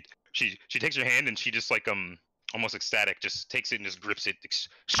 And she takes your hand and she just like almost ecstatic, just takes it and just grips it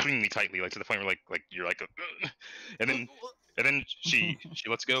extremely tightly, like to the point where like you're like, and then she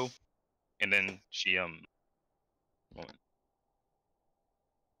lets go, and then she moment.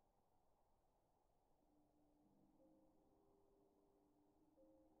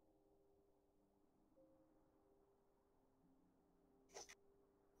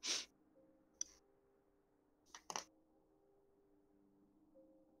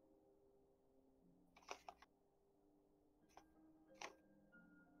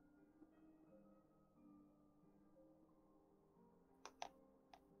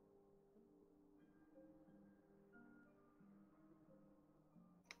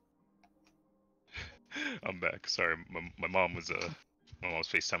 I'm back. Sorry, my mom was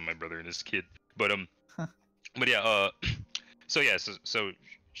FaceTiming my brother and his kid. But but yeah, so yeah, so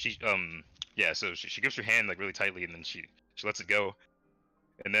she yeah, so she grips her hand like really tightly, and then she lets it go,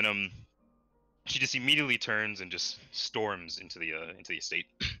 and then she just immediately turns and just storms into the estate.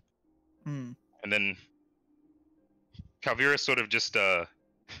 Mm. And then Calvira sort of just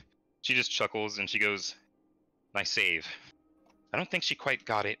she just chuckles and she goes, "Nice save." I don't think she quite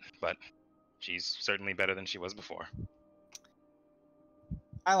got it, but she's certainly better than she was before.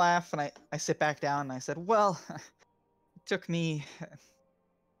 I laugh and I sit back down and I said, "Well, it took me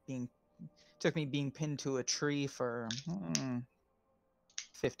being pinned to a tree for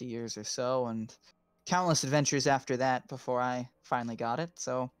 50 years or so, and countless adventures after that before I finally got it.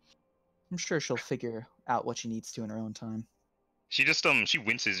 So I'm sure she'll figure out what she needs to in her own time." She just she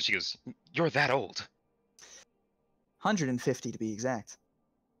winces and she goes, "You're that old." 150 to be exact.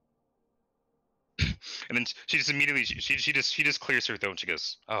 And then she just immediately she just clears her throat and she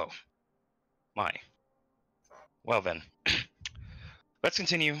goes, "Oh, my. Well then, let's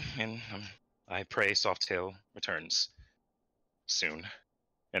continue, and I pray Softail returns soon."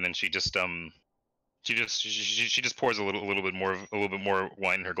 And then she just pours a little bit more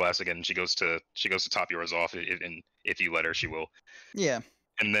wine in her glass again. And she goes to top yours off, and if you let her, she will. Yeah.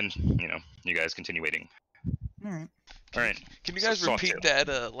 And then you guys continue waiting. All right. All right. Can you So guys repeat Softail.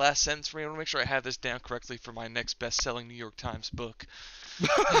 that last sentence for me? I want to make sure I have this down correctly for my next best-selling New York Times book.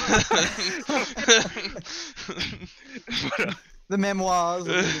 The memoirs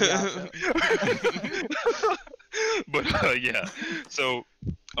of Inuyasha. But yeah, so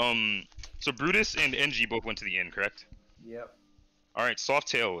Brutus and NG both went to the inn, correct? Yep. All right,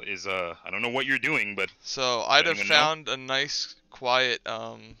 Softail is I don't know what you're doing, but So I'd have anyone know? found a nice, quiet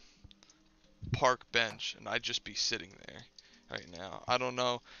park bench, and I'd just be sitting there right now. I don't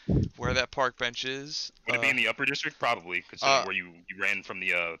know where that park bench is. Would it be in the upper district? Probably, considering where you ran from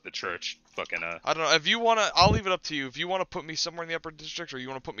the church. Fucking I don't know. If you wanna, I'll leave it up to you. If you wanna put me somewhere in the upper district, or you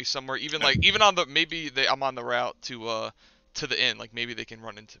wanna put me somewhere, even on the I'm on the route to the inn. Like maybe they can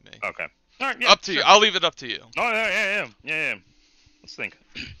run into me. Okay. All right. Yeah. Up to you. I'll leave it up to you. Oh yeah. Let's think.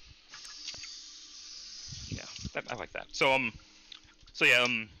 Yeah, I like that. So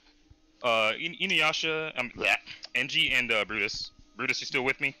Inuyasha, yeah, NG and Brutus. Brutus, you still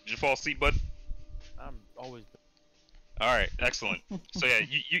with me? Did you fall asleep, bud? I'm always. All right, excellent. So yeah,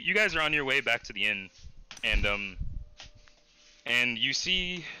 you guys are on your way back to the inn, and you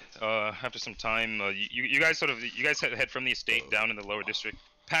see after some time you guys head from the estate down in the lower district,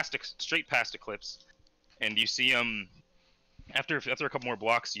 straight past Eclipse, and you see after a couple more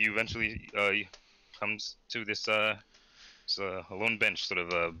blocks you eventually comes to this a lone bench sort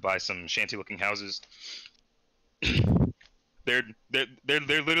of by some shanty-looking houses. There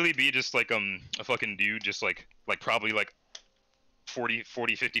literally be just like a fucking dude just like probably like 40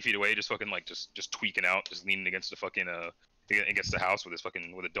 50 feet away, just fucking like just tweaking out, just leaning against the fucking against the house with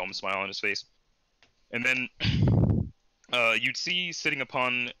a dumb smile on his face. And then you'd see sitting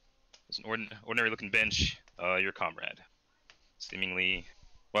upon It's an ordinary-looking bench. Your comrade, seemingly.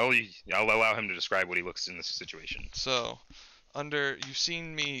 Well, I'll allow him to describe what he looks in this situation. So, you've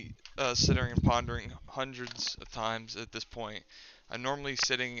seen me sitting and pondering hundreds of times at this point. I'm normally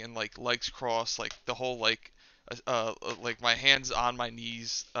sitting in like legs crossed, like the whole like my hands on my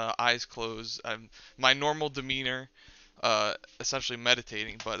knees, eyes closed. My normal demeanor, essentially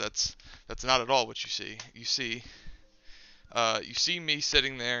meditating, but that's not at all what you see. You see me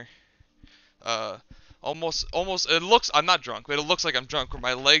sitting there, almost. It looks. I'm not drunk, but it looks like I'm drunk. Where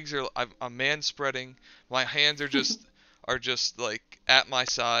my legs are, I'm man spreading. My hands are just like at my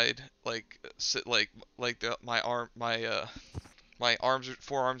side, like my arms,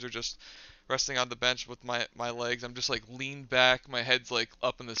 forearms are just resting on the bench with my legs. I'm just like leaned back. My head's like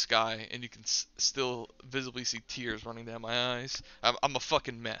up in the sky, and you can still visibly see tears running down my eyes. I'm a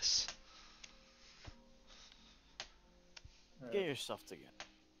fucking mess. Get yourself together.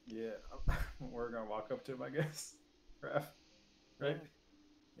 Yeah, we're gonna walk up to him, I guess. Raph, right?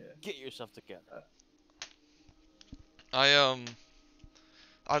 Yeah. Get yourself together.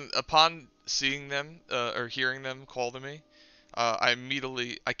 Upon seeing them or hearing them call to me, I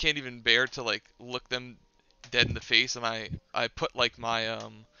can't even bear to like look them dead in the face, and I put like my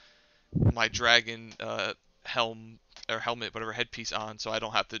dragon helm or helmet, whatever, headpiece on, so I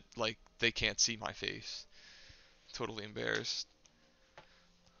don't have to, like, they can't see my face. Totally embarrassed.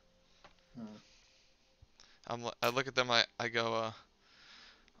 I look at them, I go,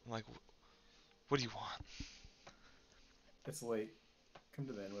 I'm like, what do you want? It's late. Come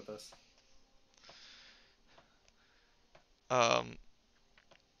to the inn with us. I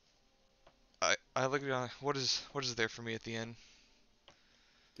look at them, what is there for me at the inn?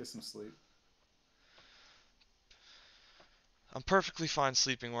 Get some sleep. I'm perfectly fine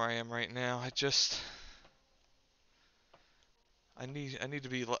sleeping where I am right now. I need to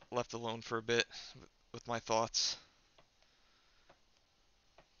be left alone for a bit with my thoughts.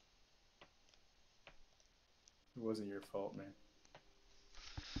 It wasn't your fault, man.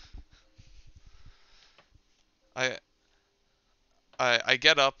 I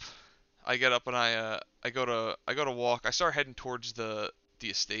get up. And I go to walk. I start heading towards the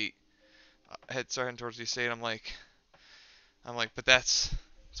estate. Start heading towards the estate. I'm like, but that's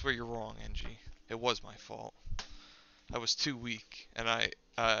where you're wrong, Angie. It was my fault. I was too weak, and I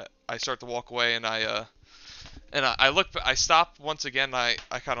start to walk away, and I look. I stop once again. I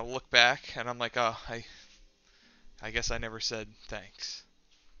kind of look back, and I'm like, oh, I guess I never said thanks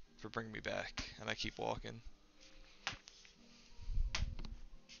for bringing me back, and I keep walking.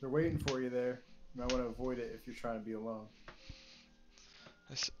 They're waiting for you there. You might want to avoid it if you're trying to be alone.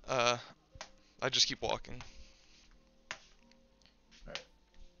 I just keep walking. Alright.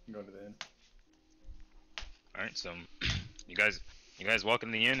 I'm going to the inn. Alright, so you guys walk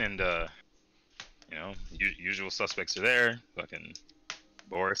in the inn, and you know, usual suspects are there. Fucking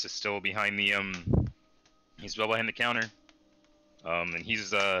Boris is still behind the he's still behind the counter. And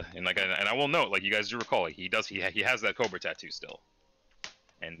he's and I will note, like, you guys do recall, like, he has that Cobra tattoo still.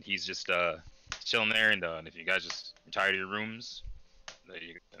 And he's just chilling there, and if you guys just retire to your rooms,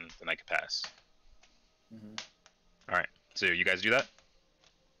 then I could pass. All right, so you guys do that?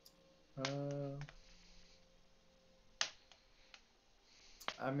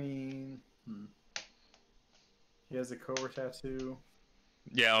 I mean, he has a Cobra tattoo.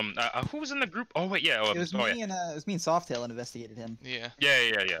 Yeah. Who was in the group? Oh wait, yeah. It was me and Softail and investigated him. Yeah.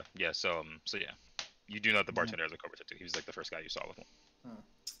 Yeah. So yeah, you do know that the bartender has a Cobra tattoo. He was like the first guy you saw with one.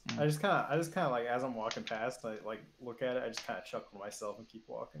 I just kind of like, as I'm walking past, I like look at it. I just kind of chuckle to myself and keep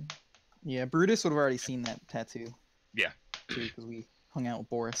walking. Yeah, Brutus would have already seen that tattoo. Yeah. Too, because we hung out with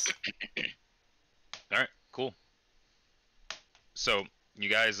Boris. All right, cool. So you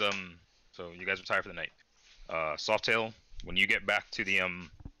guys retire for the night. Softail, when you get back to the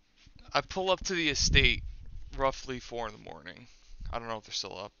I pull up to the estate roughly 4 in the morning. I don't know if they're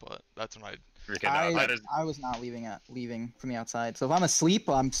still up, but that's when I was not leaving from the outside. So if I'm asleep,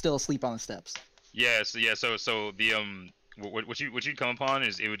 I'm still asleep on the steps. Yeah. So the what you'd come upon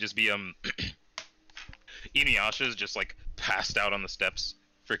is, it would just be Inuyasha's just like passed out on the steps.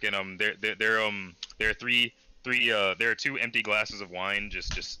 Freaking there are 2 empty glasses of wine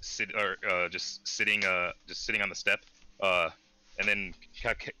just sitting on the step. And then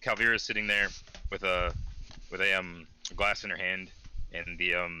Calvira is sitting there with a glass in her hand, and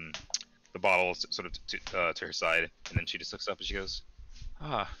the bottle sort of to her side, and then she just looks up and she goes,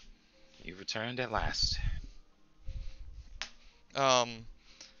 "Ah, you've returned at last."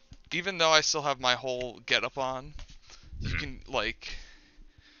 Even though I still have my whole getup on, you can, like,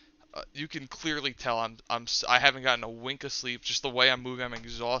 You can clearly tell I haven't gotten a wink of sleep. Just the way I'm moving, I'm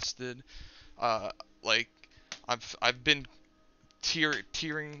exhausted. Like I've been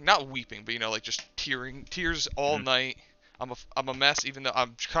tearing, not weeping, but like just tears all Mhm. night. I'm a mess, even though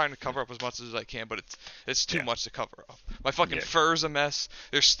I'm trying to cover up as much as I can, but it's too Yeah. much to cover up. My fucking Yeah. fur's a mess.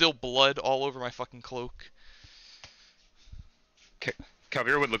 There's still blood all over my fucking cloak.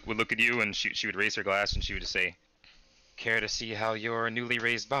 Calvira would look at you, and she would raise her glass, and she would just say, "Care to see how your newly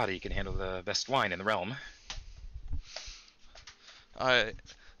raised body can handle the best wine in the realm?" I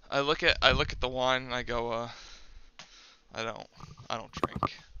I look at the wine and I go, I don't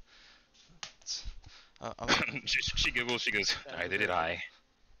drink. It's, I'm, She giggles. She goes, That's "Neither a did very I."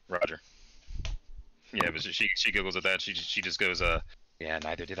 Roger. Yeah, but she giggles at that. She just goes, "Yeah,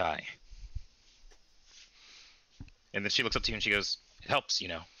 neither did I." And then she looks up to you and she goes, "It helps, you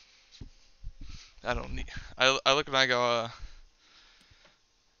know." I don't need. I look and I go,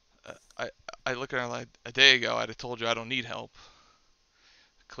 I I look at her like a day ago I'd have told you I don't need help.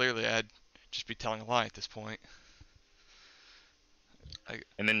 Clearly I'd just be telling a lie at this point.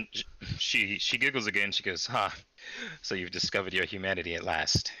 And then she giggles again. She goes, "Huh. So you've discovered your humanity at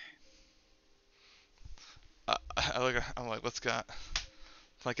last." I look at, I'm like, let's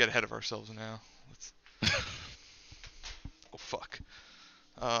not get ahead of ourselves now. Let's. Oh fuck.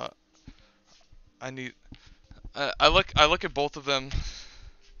 Uh, I need. I look at both of them.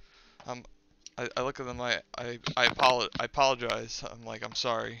 Um, I look at them. I apologize. I'm like, I'm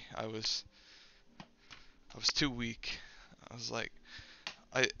sorry. I was too weak. I was like,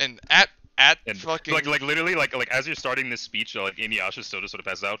 and at And fucking like literally like as you're starting this speech, like Inuyasha still just sort of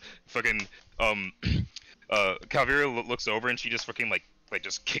passes out. Fucking Calvira looks over and she just fucking like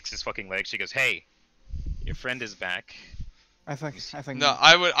just kicks his fucking leg. She goes, "Hey, your friend is back." I fucking No,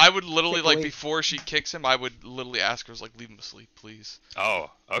 I would literally kick like away. before she kicks him, I would literally ask her, like, leave him asleep, please. Oh,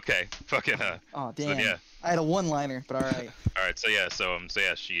 okay. Fucking Oh So damn! yeah. I had a one-liner, but all right. All right. So yeah. So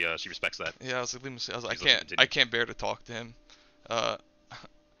yeah. She respects that. Yeah, I was like, leave him asleep. I was like, She's looking to I continue. can't bear to talk to him. Uh,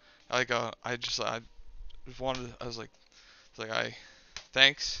 I just wanted,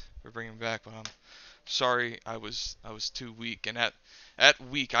 thanks for bringing him back, but I'm sorry, I was too weak, and at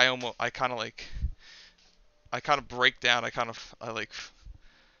weak, I kind of break down. I'm like,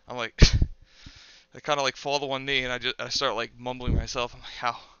 I kind of like fall to one knee, and I start like mumbling myself. I'm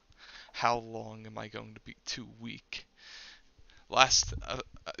like, how long am I going to be too weak?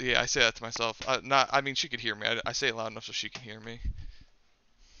 Yeah, I say that to myself. Not, I mean, she could hear me. I say it loud enough so she can hear me.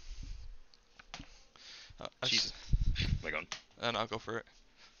 Jesus. Like on. And I'll go for it.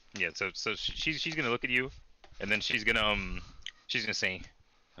 Yeah. So she's gonna look at you, and then she's gonna say,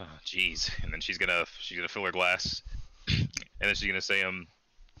 "Oh, jeez," and then she's gonna fill her glass, and then she's gonna say,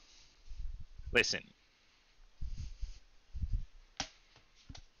 "Listen.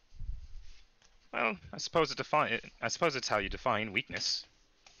 Well, I suppose it's how you define weakness.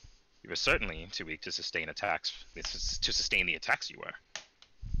 You were certainly too weak to sustain attacks. To sustain the attacks you were.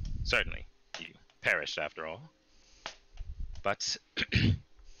 Certainly, you perished after all. But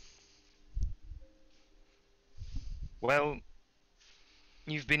well,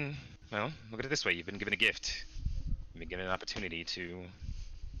 you've been look at it this way. You've been given a gift. You've been given an opportunity to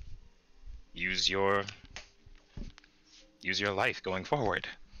use your life going forward."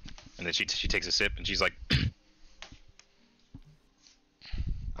 And then she takes a sip and she's like,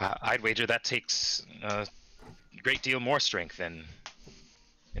 "I'd wager that takes a great deal more strength than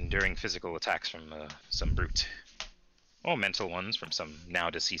enduring physical attacks from some brute, or mental ones from some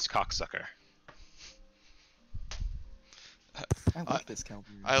now deceased cocksucker." I like this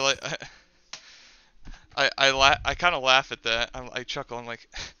Calvin. I like. I kind of laugh at that. I chuckle. I'm like,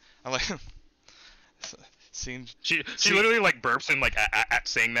 seems. She See- literally like burps and like at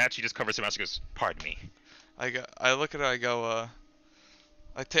saying that she just covers her mouth. She goes, "Pardon me." I look at her. I go.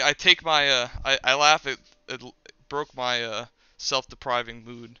 I take my. I laugh. It broke my self-depriving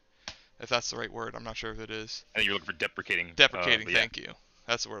mood, if that's the right word. I'm not sure if it is. And you're looking for deprecating. Deprecating. But yeah. Thank you.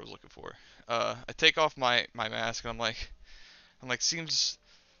 That's the word I was looking for. I take off my mask and I'm like, seems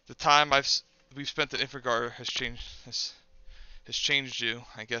the time we've spent at Infergar has changed you.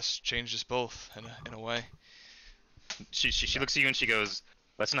 I guess changed us both in a way. She looks at you and she goes,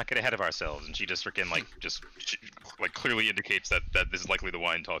 "Let's not get ahead of ourselves." And she just freaking like clearly indicates that this is likely the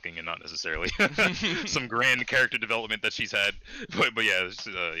wine talking and not necessarily some grand character development that she's had. But yeah,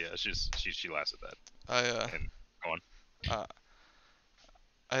 she laughs at that. And go on.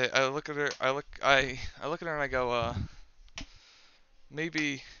 I look at her. I look at her and I go,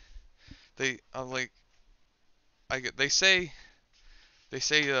 maybe they. I'm like, they say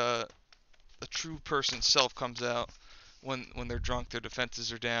a true person's self comes out when they're drunk, their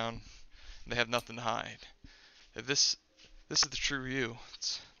defenses are down, and they have nothing to hide. If this is the true you.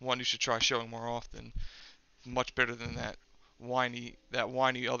 It's one you should try showing more often. Much better than the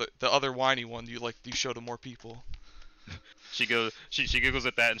other whiny one you show to more people. She giggles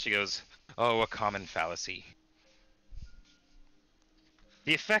at that and she goes, "Oh, a common fallacy.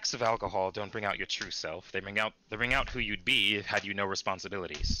 The effects of alcohol don't bring out your true self. They bring out who you'd be had you no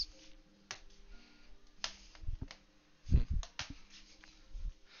responsibilities."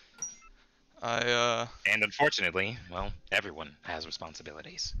 And unfortunately, well, everyone has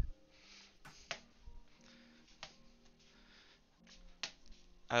responsibilities.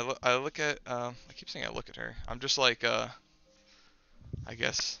 I look at I keep saying I look at her. I'm just like I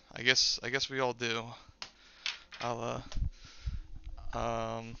guess we all do. I'll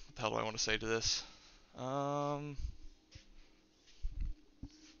what the hell do I want to say to this? I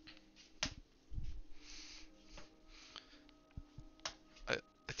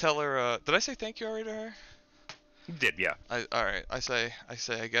tell her did I say thank you already to her? You did, yeah. Alright, I say I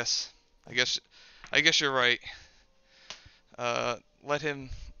guess you're right. Let him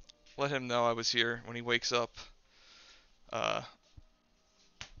know I was here when he wakes up. Let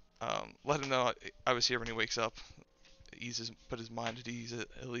him know I was here when he wakes up. Put his mind at ease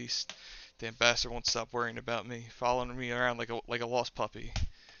at least. Damn bastard won't stop worrying about me, following me around like a lost puppy.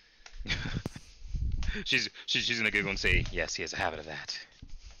 She's gonna giggle and say, "Yes, he has a habit of that."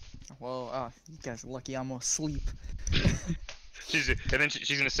 Well, you guys are lucky I'm asleep. And then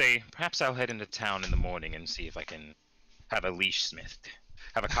she's gonna say, "Perhaps I'll head into town in the morning and see if I can have a leash smithed,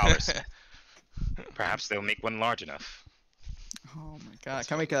 have a collar smithed. Perhaps they'll make one large enough." Oh my god!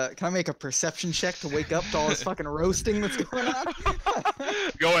 Can I make a perception check to wake up to all this fucking roasting that's going on?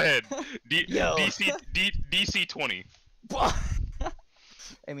 Go ahead. Yo. DC 20.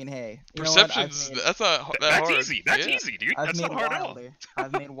 I mean, hey, you Perception's know what? that's not that That's hard. easy. That's Yeah. easy, dude. I've That's made not hard at all. wilder.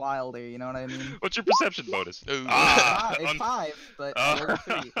 I've made wilder. You know what I mean? What's your perception bonus? Ooh. It's 5, but I rolled a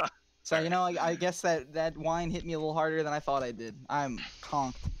 3. So you know, I guess that wine hit me a little harder than I thought I did. I'm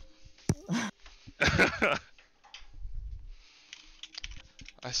conked.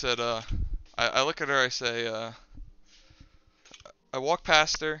 I said, I look at her, I say, I walk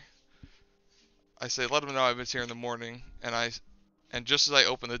past her, I say, let him know I was here in the morning, and just as I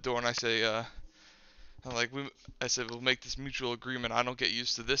open the door and I say, I said, we'll make this mutual agreement, I don't get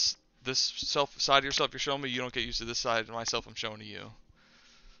used to this side of yourself you're showing me, you don't get used to this side of myself I'm showing to you.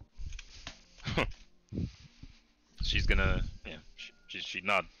 She's gonna, yeah, she'd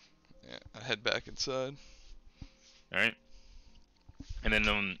nod. Yeah, I head back inside. Alright. And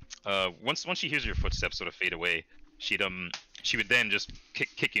then once she hears your footsteps sort of fade away, she would then just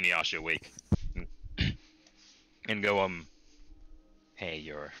kick Inuyasha awake and go, "Hey,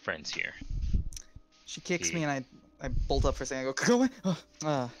 your friend's here." She kicks me and I bolt up for a second. I go, go away.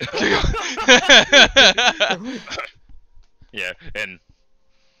 Yeah, and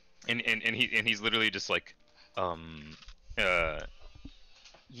he's literally just like,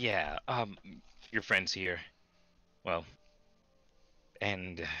 yeah, your friend's here. Well,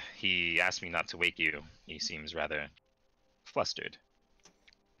 and he asked me not to wake you. He seems rather flustered.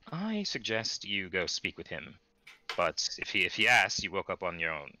 I suggest you go speak with him. But if he asks, you woke up on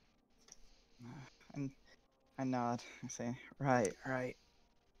your own. I nod. I say, right.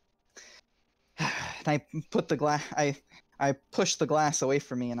 And I put the glass. I push the glass away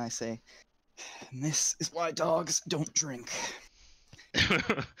from me and I say, "This is why dogs don't drink."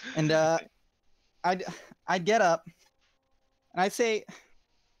 And I'd get up, and I'd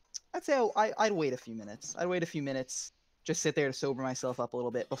wait a few minutes. I'd wait a few minutes, just sit there to sober myself up a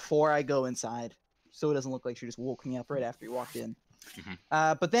little bit before I go inside, so it doesn't look like she just woke me up right after you walked in. Mm-hmm.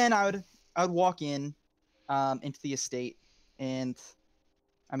 But then I would walk in, into the estate, and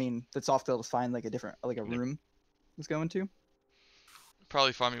I mean, the Softail was find like a room I was going to.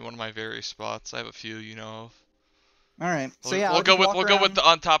 Probably find me one of my various spots. I have a few, you know. All right. So We'll, yeah, we'll go with the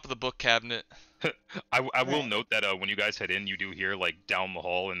on top of the book cabinet. I will Right. note that when you guys head in, you do hear like down the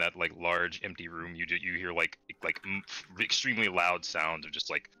hall in that like large empty room. You hear like extremely loud sounds of just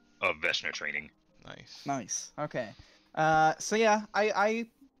like Veshna training. Nice. Nice. Okay. So yeah, I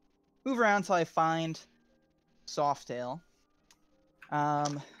move around till I find Softail.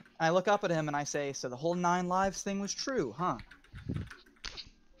 I look up at him and I say, "So the whole 9 lives thing was true, huh?"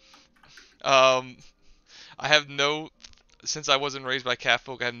 I have since I wasn't raised by cat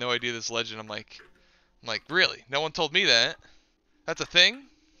folk, I have no idea this legend. I'm like, really? No one told me that? That's a thing?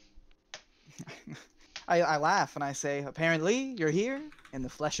 I laugh and I say, "Apparently, you're here in the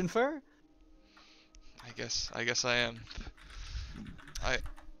flesh and fur." I guess I am.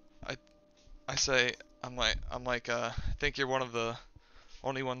 I say, I think you're one of the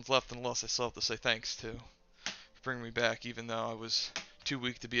only ones left, unless I still have to say thanks to for bringing me back, even though I was too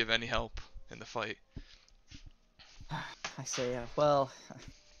weak to be of any help in the fight. I say, well,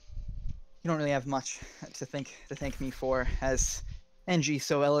 you don't really have much to thank me for, as NG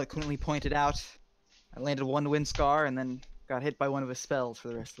so eloquently pointed out. I landed one wind scar and then got hit by one of his spells for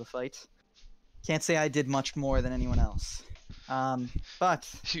the rest of the fight. Can't say I did much more than anyone else.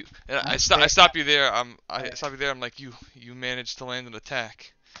 But I stop you there. I stop you there. I'm like, you managed to land an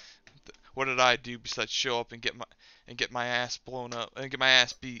attack. What did I do besides show up and get my ass blown up and get my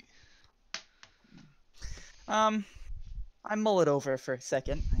ass beat? I mull it over for a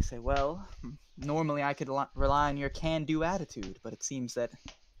second. I say, well, normally I could rely on your can-do attitude, but it seems that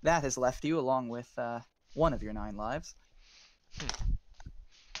has left you along with one of your 9 lives.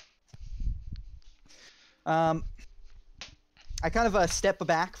 I kind of step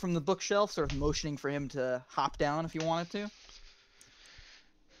back from the bookshelf, sort of motioning for him to hop down if you wanted to.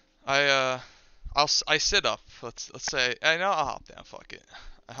 I sit up. Let's say I'll hop down. Fuck it.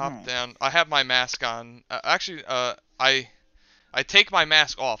 I hop down. I have my mask on. Actually, I take my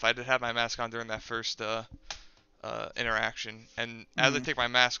mask off. I did have my mask on during that first interaction, and as I take my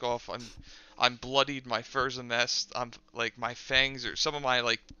mask off, I'm bloodied. My fur's a mess. I'm like, my fangs are, some of my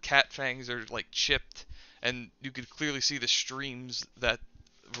like cat fangs are like chipped, and you could clearly see the streams that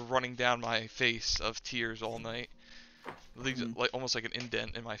were running down my face of tears all night. It leaves like almost like an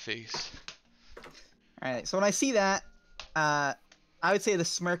indent in my face. All right. So when I see that, I would say the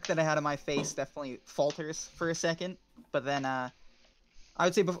smirk that I had on my face definitely falters for a second, but then I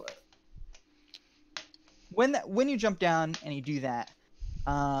would say before, when you jump down and you do that,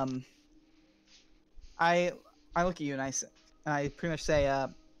 I look at you and I pretty much say,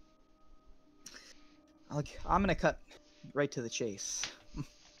 I'm gonna cut right to the chase.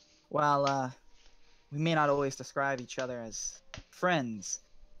 While we may not always describe each other as friends,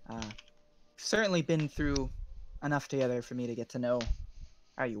 we've certainly been through enough together for me to get to know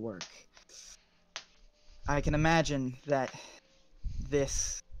how you work. I can imagine that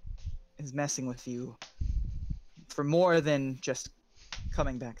this is messing with you for more than just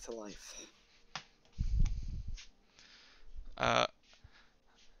coming back to life. I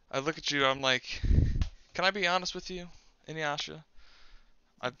look at you. I'm like, can I be honest with you, Inuyasha?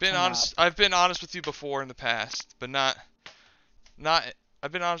 I've been honest. I've been honest with you before in the past, but not.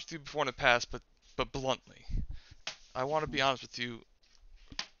 I've been honest with you before in the past, but bluntly. I want to be honest with you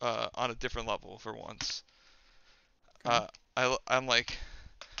on a different level for once. I'm like,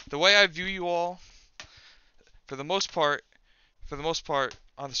 the way I view you all, for the most part,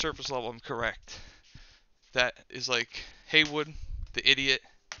 on the surface level, I'm correct. That is like Haywood, the idiot,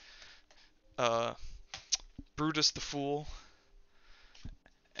 Brutus, the fool,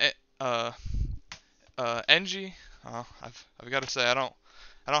 Engie. I've got to say, I don't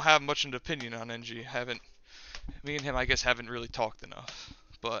have much of an opinion on Engie. Me and him, I guess, haven't really talked enough.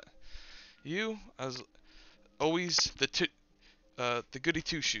 But you, as always, the goody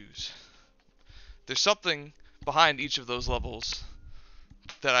two shoes. There's something behind each of those levels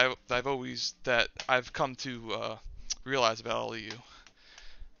that I've come to realize about all of you.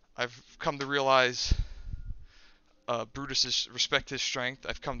 I've come to realize Brutus's respect his strength.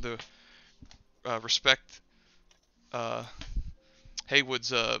 I've come to respect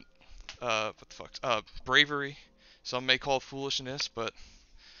Haywood's bravery. Some may call it foolishness, but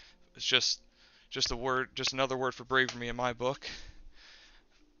it's just another word for bravery in my book.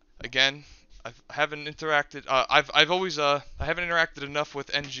 Again, I haven't interacted enough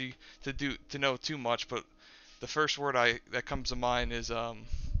with NG to know too much, but the first word that comes to mind is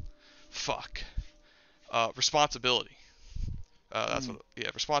fuck. Responsibility. That's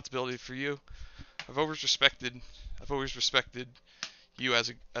responsibility for you. I've always respected you as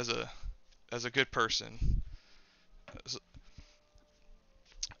a good person.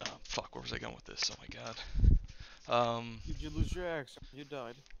 Fuck, where was I going with this? Oh my god. Did you lose your accent? You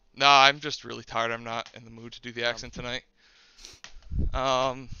died. Nah, I'm just really tired. I'm not in the mood to do the accent tonight.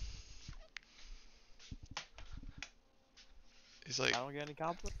 He's like, I don't get any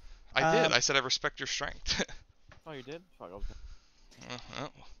compliments. I did. I said I respect your strength. Oh, you did? Fuck, okay.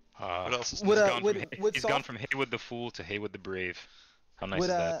 What else is he's gone from Haywood the Fool to Haywood the Brave. How nice is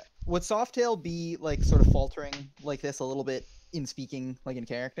that? Would Softail be like sort of faltering like this a little bit in speaking, like in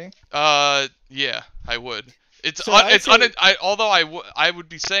character? Yeah, I would. Although I would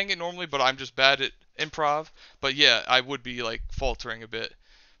be saying it normally, but I'm just bad at improv. But yeah, I would be like faltering a bit.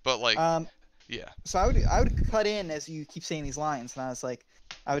 But like, yeah. So I would cut in as you keep saying these lines, and I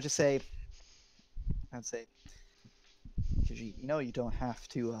would say, Khajiit, you know you don't have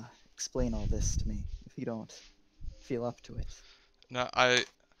to explain all this to me if you don't feel up to it. No, I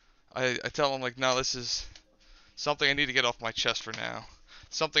tell him like, no, this is something I need to get off my chest for now.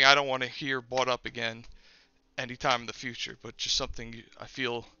 Something I don't want to hear brought up again anytime in the future, but just something I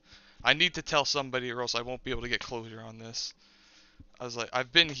feel I need to tell somebody or else I won't be able to get closure on this. I was like,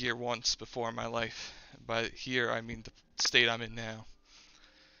 I've been here once before in my life. By here, I mean the state I'm in now.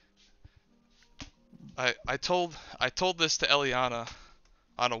 I told this to Eliana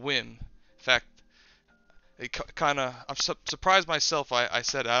on a whim. In fact, it kind of I'm surprised myself. I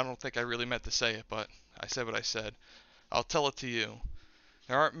said I don't think I really meant to say it, but I said what I said. I'll tell it to you.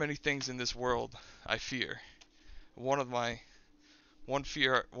 There aren't many things in this world I fear. One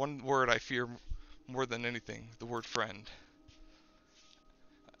word I fear more than anything, the word friend.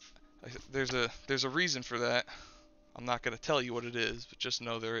 There's a reason for that. I'm not gonna tell you what it is, but just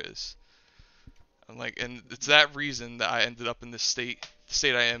know there is. And it's that reason that I ended up in this state, the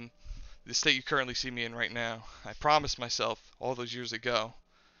state I am, the state you currently see me in right now. I promised myself all those years ago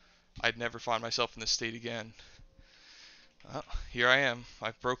I'd never find myself in this state again. Well, here I am.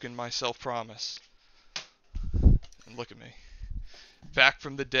 I've broken my self-promise. And look at me. Back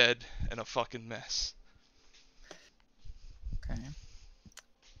from the dead and a fucking mess. Okay.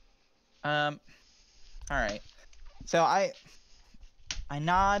 All right. So I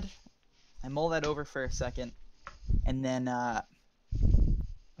nod, I mull that over for a second, and then I'm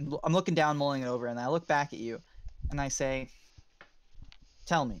looking down, mulling it over, and I look back at you, and I say,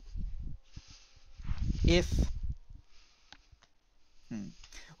 "Tell me, if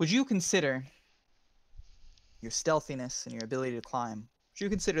would you consider your stealthiness and your ability to climb? Would you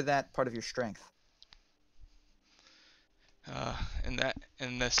consider that part of your strength?" In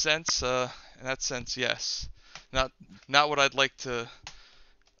that sense, yes. Not what I'd like to.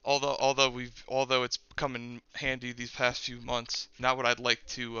 Although it's come in handy these past few months, not what I'd like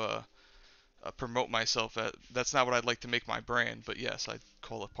to promote myself at. That's not what I'd like to make my brand. But yes, I'd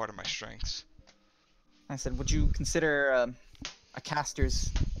call it part of my strengths. I said, "Would you consider a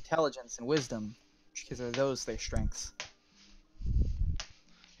caster's intelligence and wisdom? Because are those their strengths?"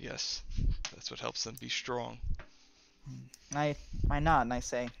 Yes, that's what helps them be strong. And I nod and I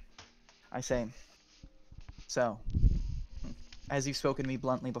say, "So, as you've spoken to me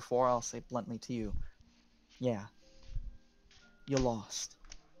bluntly before, I'll say bluntly to you, yeah, you lost."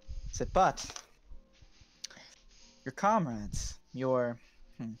 I said, "But your comrades, your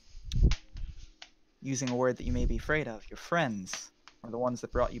using a word that you may be afraid of, your friends, are the ones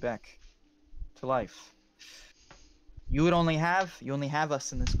that brought you back to life. You only have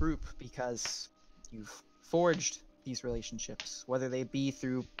us in this group because you've forged these relationships, whether they be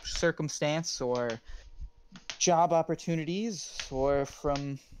through circumstance or job opportunities, or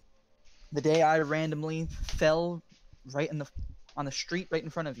from the day I randomly fell on the street right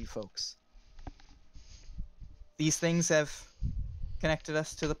in front of you folks. These things have connected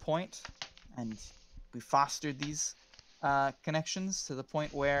us to the point, and we fostered these connections to the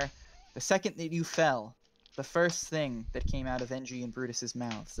point where the second that you fell, the first thing that came out of NG and Brutus's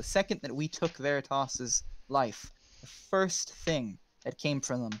mouths, the second that we took Veritas's life, the first thing that came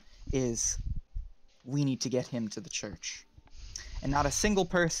from them is, we need to get him to the church. And not a single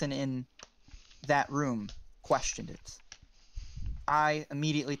person in that room questioned it. I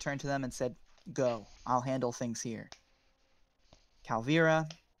immediately turned to them and said, go, I'll handle things here.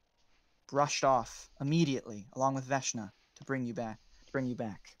 Calvira brushed off immediately, along with Veshna, to bring you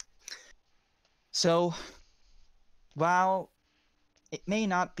back. So, while it may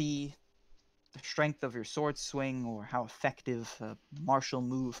not be the strength of your sword swing or how effective a martial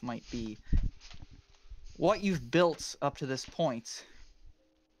move might be, what you've built up to this point,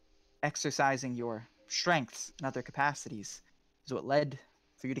 exercising your strengths and other capacities, is what led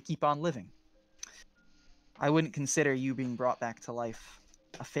for you to keep on living. I wouldn't consider you being brought back to life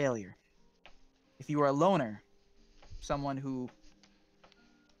a failure. If you were a loner, someone who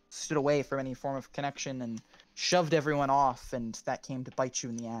stood away from any form of connection and shoved everyone off, and that came to bite you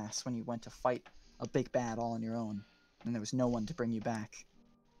in the ass when you went to fight a big bad all on your own, and there was no one to bring you back,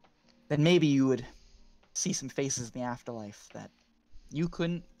 then maybe you would see some faces in the afterlife that you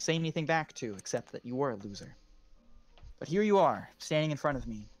couldn't say anything back to, except that you were a loser. But here you are, standing in front of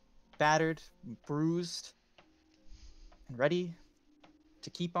me, battered, and bruised, and ready to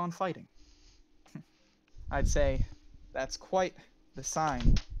keep on fighting. I'd say that's quite the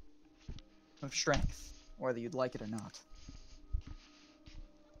sign of strength, whether you'd like it or not.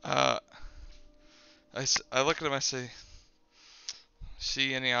 I look at him, I say,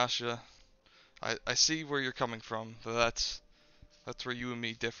 see, Inuyasha, I see where you're coming from, but that's where you and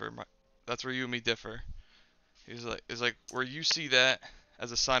me differ. That's where you and me differ. He's like, where you see that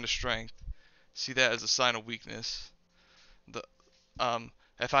as a sign of strength, see that as a sign of weakness.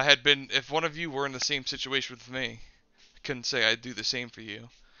 If one of you were in the same situation with me, I couldn't say I'd do the same for you.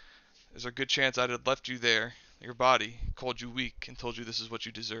 There's a good chance I'd have left you there, your body, called you weak, and told you this is what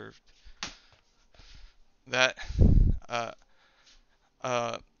you deserved. That, uh,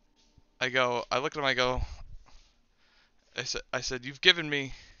 I looked at him, I said, you've given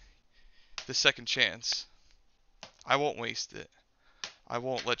me the second chance. I won't waste it. I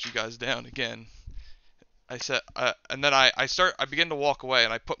won't let you guys down again. I said, and then I began to walk away,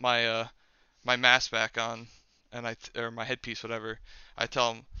 and I put my my mask back on, and or my headpiece, whatever. I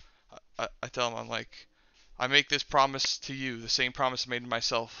tell him, I'm like, I make this promise to you, the same promise I made to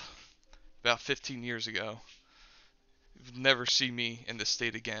myself about 15 years ago. You'll never see me in this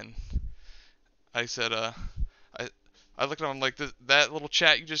state again. I said, I looked at him like, that little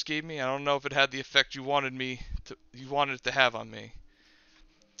chat you just gave me, I don't know if it had the effect you wanted it to have on me.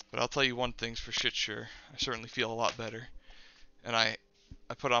 But I'll tell you one thing's for shit sure. I certainly feel a lot better. And I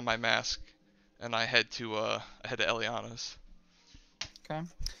put on my mask, and I head to Eliana's. Okay.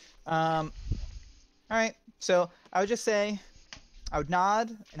 All right. So I would just say, I would nod,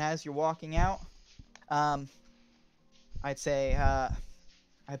 and as you're walking out, I'd say,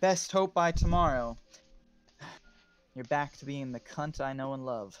 I best hope by tomorrow you're back to being the cunt I know and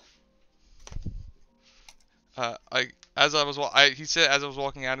love. He said as I was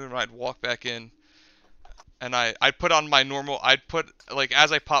walking out, and I'd walk back in, and I'd put on my normal.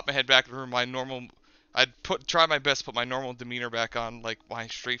 As I popped my head back in the room, try my best to put my normal demeanor back on, like my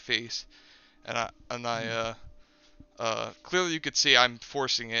straight face, clearly you could see I'm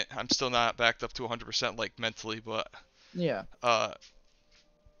forcing it. I'm still not backed up to 100% like mentally, but Yeah. I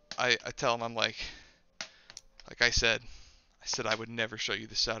tell him, I'm like I said I would never show you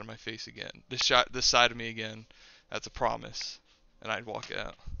this side of my face again. This side of me again. That's a promise. And I'd walk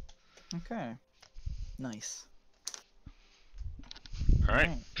out. Okay. Nice. All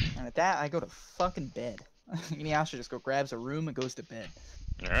right. And at that, I go to fucking bed. Inuyasha just grabs a room and goes to bed.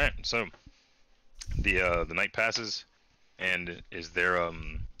 All right. So the night passes, and is there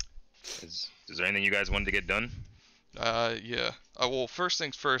anything you guys wanted to get done? Yeah. Well, first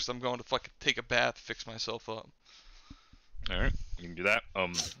things first, I'm going to fucking take a bath, fix myself up. All right, you can do that.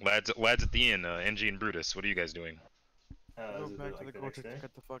 Lads at the inn, NG and Brutus, what are you guys doing? Go Is it back to like the next court to day?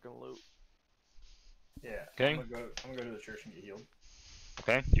 get the fucking loot. Yeah. Okay. I'm gonna go to the church and get healed.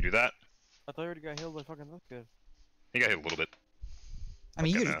 Okay, you do that. I thought you already got healed by fucking look good. You got hit a little bit. I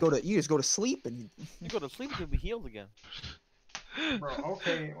mean, you Okay, just go to sleep and You go to sleep, you'll be healed again. Bro,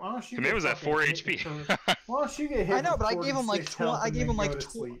 okay. Why don't you? The man get was at fucking 4 hit HP. for- Why don't you get hit? I know, for but I gave him like 46 health I and gave then him like go to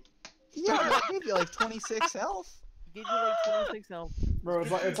sleep? yeah, but I gave you like 26 health. He gave you like 26 health. Bro,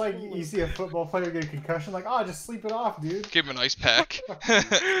 it's like you see a football player get a concussion, like, oh, just sleep it off, dude. Give him an ice pack.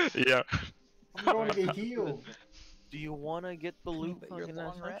 Yeah. I'm going to get healed. Do you want to get the loot But your fucking long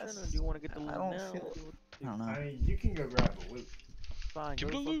assumption, or rest. do you want to get the loot I don't now? feel- I don't know. I mean, you can go grab the loot. Fine,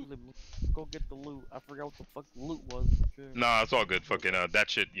 Give go, it to a fucking go get the loot. I forgot what the fuck loot was. Sure. Nah, it's all good. Fucking that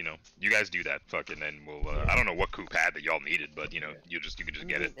shit. You guys do that. Fucking, and we'll. I don't know what Coop had that y'all needed, but you can just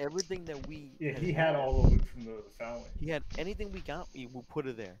get it. Everything that we. Yeah, he had all the loot from the Fowling. He had anything we got. We'll put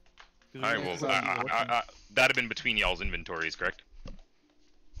it there. 'Cause we All right. want Well, to see what's in- that'd have been between y'all's inventories, correct?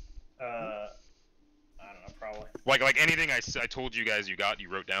 I don't know, probably. Like anything I told you guys you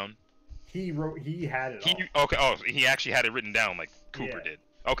wrote down. He had it He all. okay. Oh, he actually had it written down like Cooper Yeah. did.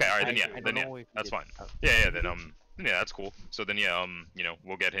 Okay. All right. Then I yeah. don't Then yeah. know if he That's did. fine. Yeah. Then yeah, that's cool. So then yeah.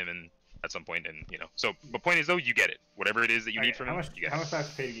 We'll get him in at some point, and So the point is though, you get it. Whatever it is that you need from how him, much? you get How it. much do I have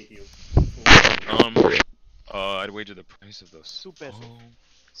to pay to get healed? I'd wager the price of those. Two pesos.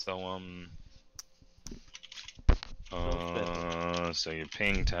 So so you're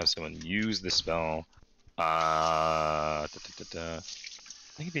paying to have someone use the spell. I think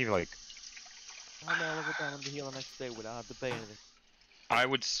it'd be like. Oh man, look at that. I'm gonna be healed the next day without having to pay anything. I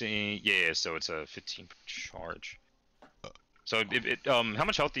would say yeah. So it's a 15 charge. So how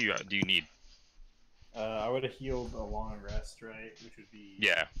much health do you need? I would have healed a long rest, right? Which would be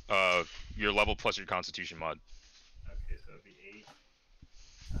Yeah. Your level plus your Constitution mod. Okay, so it'd be 8.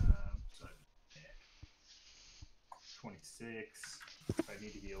 So yeah, 26. If I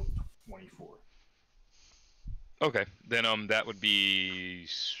need to heal, 24. Okay. Then that would be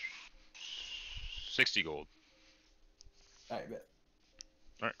 60 gold. Alright, bet.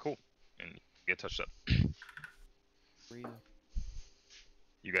 All right. Cool. And you get touched up. Breathe.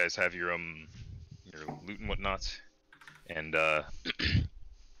 You guys have your loot and whatnot, and I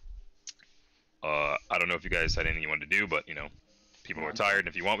don't know if you guys had anything you wanted to do, but People are tired, and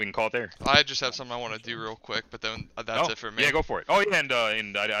if you want, we can call it there. I just have something I want to do real quick, but then that's Oh, it for me. Yeah, go for it. Oh yeah,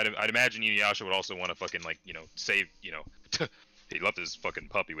 and I'd imagine Yasha would also want to fucking like save he left his fucking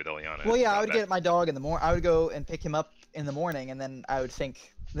puppy with Eliana. Well, yeah, I around would that. get my dog in the morning. I would go and pick him up in the morning, and then I would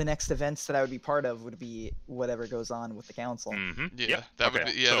think the next events that I would be part of would be whatever goes on with the council. Mm-hmm. Yeah, Yep. that would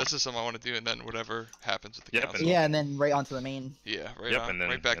Okay, be. Yeah, so- this is something I want to do, and then whatever happens with the Yep, council. Yeah, and then right onto the main. Yeah, right Yep, on. and then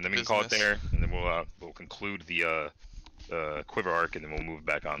right back and then to we can call it business. there, and then we'll conclude the Quiver arc, and then we'll move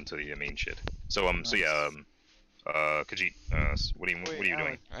back on to the main shit. So so yeah, Khajiit, what are you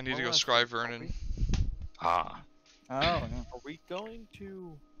doing? I need One to go last scry thing, are Vernon. Ah, Oh, yeah. Are we going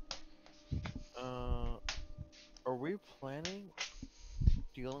to? Are we planning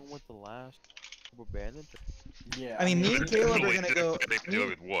dealing with the last bandit? Yeah. I mean, me and Caleb are gonna go. They can deal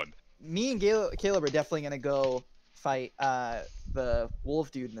with one. Me and Caleb are definitely gonna go fight the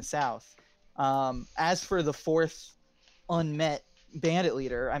wolf dude in the south. As for the fourth unmet bandit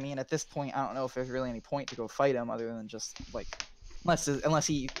leader, I mean, at this point, I don't know if there's really any point to go fight him other than just like, unless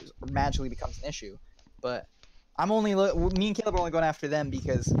he magically becomes an issue. But I'm only me and Caleb are only going after them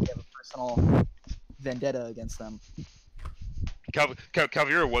because we have a personal vendetta against them.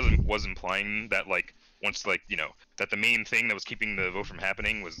 Calvira was implying that like once that the main thing that was keeping the vote from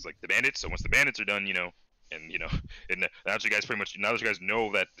happening was like the bandits. So once the bandits are done, and now that you guys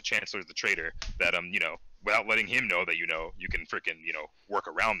know that the Chancellor is the traitor, that without letting him know that you can frickin' work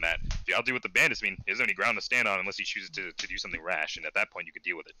around that. If y'all deal with the bandits, I mean, there's any ground to stand on unless he chooses to do something rash, and at that point you could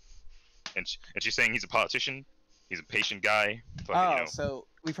deal with it. And she's saying he's a politician, he's a patient guy. Fucking, So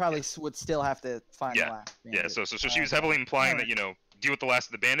we probably would still have to find the last Yeah, bandit. so she was heavily implying that deal with the last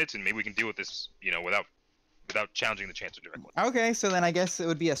of the bandits, and maybe we can deal with this without challenging the Chancellor directly. Okay, so then I guess it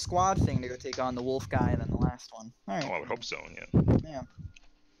would be a squad thing to go take on the wolf guy and then the last one. All right. Oh, I would hope so. Yeah. Yeah.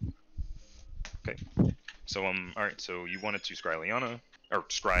 Okay. So all right. So you wanted to scry Liana or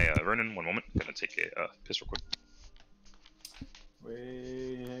scry Vernon? One moment. Gonna take a piss real quick.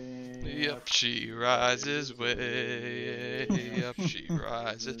 Way Up she rises, way up she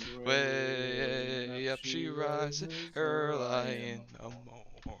rises, way up she rises, early in the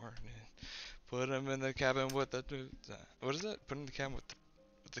morning. Put him in the cabin with the what is it? Put him in the cabin with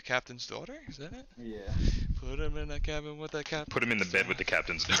the captain's daughter? Is that it? Yeah. Put him in the cabin with the captain. Put him in the bed with the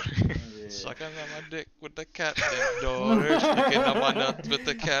captain's daughter. Yeah. Sucking on my dick with the captain's daughter. Sticking on my nuts with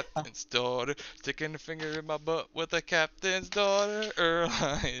the captain's daughter. Sticking a finger in my butt with the captain's daughter. Early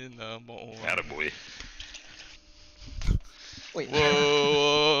in the morning. Attaboy. Wait. Whoa,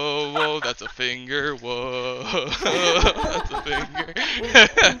 whoa, whoa, that's a finger. Whoa, that's a finger.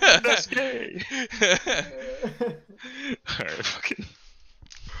 That's gay. Alright, fucking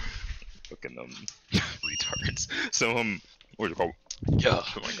retards. So where's your call? Yeah,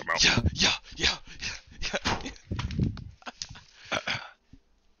 Come on, come out. yeah.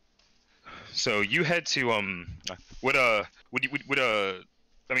 So you head to would I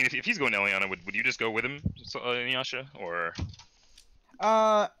mean if he's going to Eliana, would you just go with him, Yasha, or?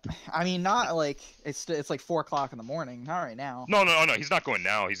 I mean, not like it's like 4 o'clock in the morning. Not right now. No, he's not going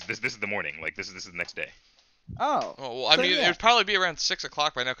now. This is the morning. Like this is the next day. Oh. Oh, well, I So, mean, yeah. it would probably be around 6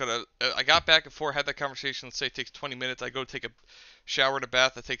 o'clock by now. Cause I got back and forth, had that conversation. Let's say it takes 20 minutes. I go take a shower and a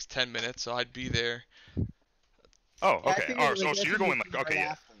bath. That takes 10 minutes, so I'd be there. Oh, Yeah, I okay. figured, Oh, like, so I you're figured going it'd like be okay, right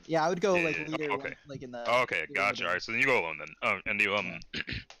yeah. after. Yeah, I would go Yeah, like yeah, later, okay. like in the. Oh, okay, later in gotcha. the All right, so then you go alone then. And you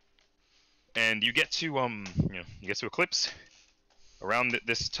and you get to you get to Eclipse. Around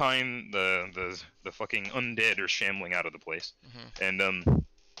this time, the fucking undead are shambling out of the place, and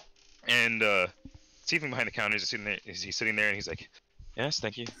Stephen behind the counter is sitting there and he's like, yes,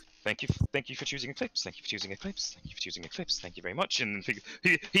 thank you for choosing Eclipse, thank you for choosing Eclipse, thank you for choosing Eclipse, thank you very much. And you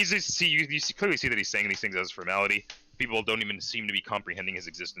clearly see that he's saying these things as formality. People don't even seem to be comprehending his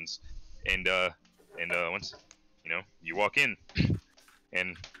existence, and once you walk in,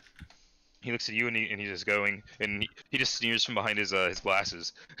 and he looks at you and he's just going, and he just sneers from behind his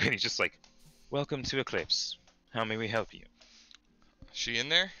glasses, and he's just like, welcome to Eclipse, how may we help you? She in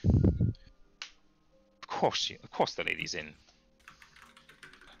there? Of course the lady's in.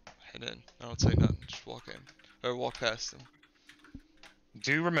 Head in. I don't say nothing. Just walk in. Or walk past him.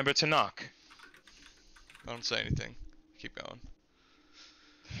 Do remember to knock. I don't say anything. Keep going.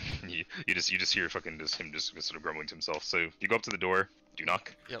 You just hear fucking him sort of grumbling to himself. So you go up to the door. Do you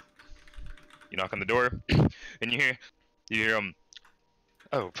knock? Yep. You knock on the door, and you hear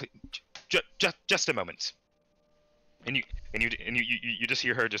oh, please, just a moment. And you just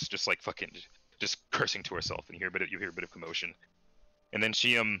hear her just like fucking just cursing to herself, and you hear a bit of commotion. And then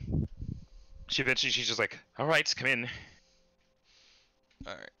she eventually she's just like, all right, come in.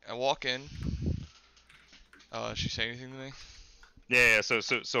 Alright. I walk in. She say anything to me? Yeah.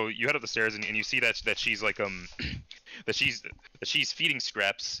 So you head up the stairs and you see that she's like that she's feeding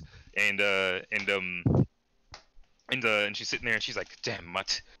Scraps and she's sitting there and she's like, damn,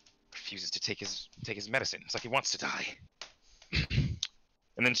 Mutt refuses to take his medicine. It's like he wants to die.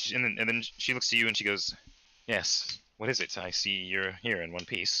 and then she looks to you and she goes, yes. What is it? I see you're here in one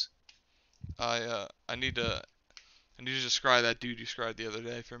piece. I need to describe that dude you described the other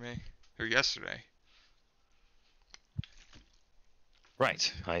day for me, or yesterday.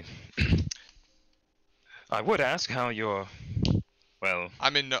 Right. I would ask how you're. Well.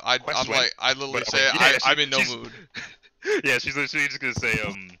 I'm in no. I literally but, say yeah, I'm in no she's- mood. Yeah, she's literally just gonna say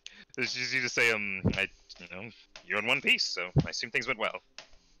she's gonna say you're in one piece, so I assume things went well.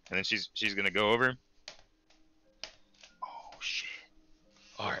 And then she's gonna go over. Oh shit.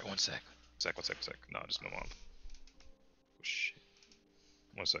 All right, one sec. One sec. No, just move on. Oh shit.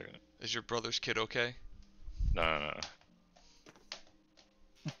 1 second. Is your brother's kid okay? No.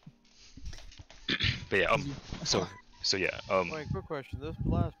 But yeah, so yeah, Wait, quick question. This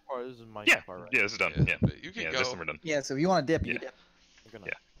last part, this is my yeah, part, right? yeah, this is done. Yeah, But you can yeah, go. this time we're done. Yeah, so if you want to dip, you Yeah. dip. You're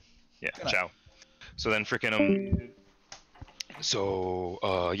gonna- Yeah. Good night. Ciao. So then freaking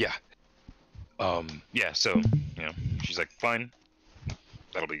yeah, so she's like, fine,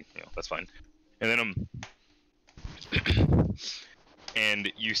 that'll be, that's fine. And then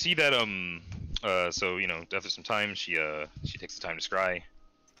and you see that so after some time she takes the time to scry.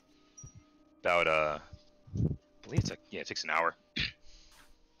 About I believe it's like, it takes an hour.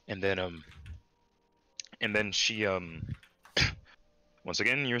 And then she once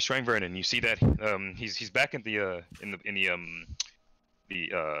again, you're scrying Vernon. You see that he's back at the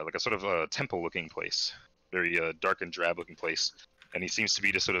like a sort of temple looking place, very dark and drab looking place, and he seems to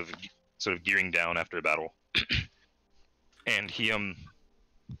be just sort of gearing down after a battle. And he and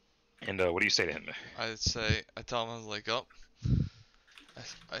what do you say to him? I tell him, I was like, oh,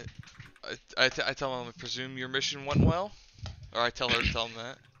 I tell him, I presume your mission went well, or I tell her to tell him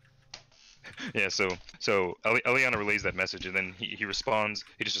that. Yeah, so Eliana relays that message, and then he responds.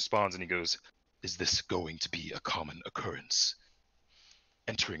 He just responds, and he goes, "Is this going to be a common occurrence?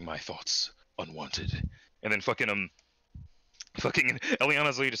 Entering my thoughts unwanted." And then fucking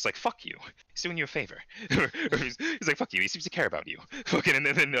Eliana's literally just like, "Fuck you. He's doing you a favor." or he's like, "Fuck you. He seems to care about you." Fucking, and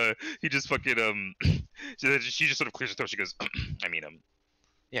then he just fucking she just sort of clears her throat. She goes, "I mean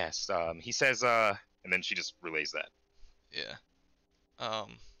yes. He says and then she just relays that. Yeah.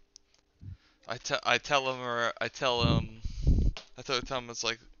 I tell him it's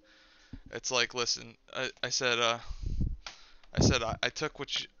like listen, I said I took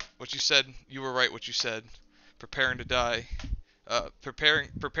what you said. You were right what you said. Preparing to die, preparing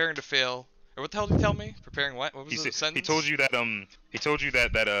to fail. Or what the hell did he tell me? Preparing what? What was the sentence? He told you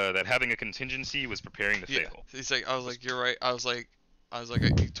that having a contingency was preparing to fail. He's like, I was like, you're right. I was like,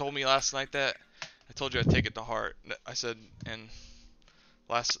 you told me last night that. I told you I'd take it to heart. I said, and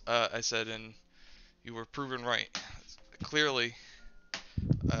you were proven right. Clearly,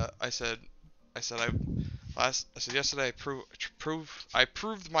 I said yesterday I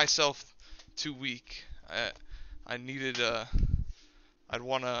proved myself too weak. I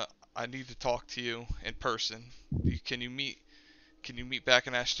need to talk to you in person. Can you meet back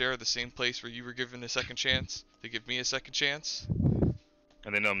in Ashterra, the same place where you were given a second chance to give me a second chance?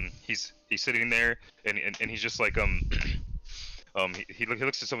 And then he's sitting there and he's just like he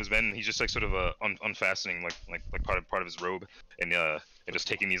looks at some of his men and he's just like sort of unfastening like part of his robe and just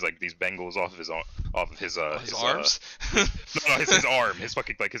taking these bangles off of his arms. No, his arm, his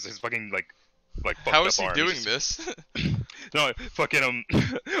fucking fucked How up is he arm. doing this? No, fucking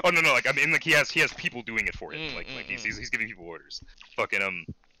oh no, like I mean, like he has people doing it for him. Like he's giving people orders. Fucking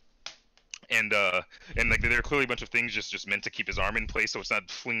and like there are clearly a bunch of things just meant to keep his arm in place so it's not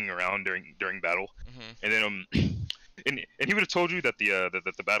flinging around during battle. And then and he would have told you that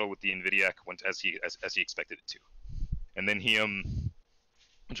the battle with the Invidiac went as he expected it to. And then he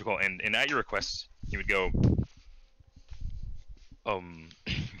what you call, and at your request he would go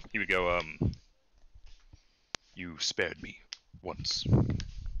you spared me once.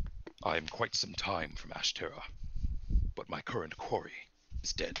 I am quite some time from Ashterra, but my current quarry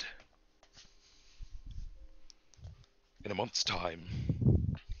is dead. In a month's time,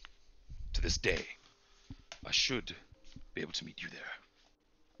 to this day, I should be able to meet you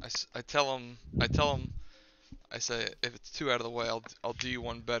there. I tell him, I say, if it's two out of the way, I'll do you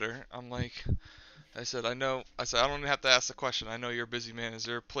one better. I'm like, I said, I don't even have to ask the question. I know you're a busy man. Is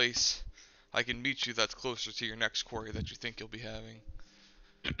there a place I can meet you that's closer to your next quarry that you think you'll be having?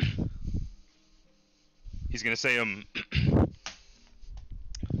 He's gonna say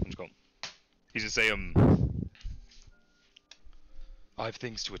he's gonna say I have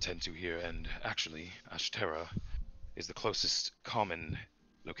things to attend to here, and actually, Ashterra is the closest common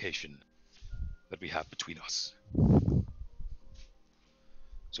location that we have between us.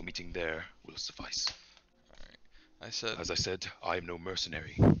 So meeting there will suffice. I said, As I said, I am no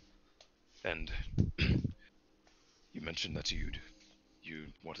mercenary. And you mentioned that you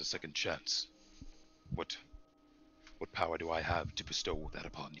want a second chance. What power do I have to bestow that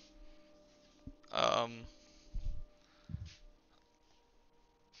upon you?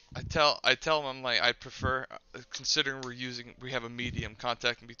 I tell him, I'm like, I prefer, considering we have a medium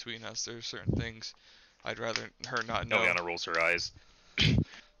contacting between us, there are certain things I'd rather her not know. Eliana rolls her eyes.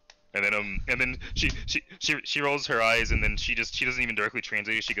 And then she rolls her eyes, and then she doesn't even directly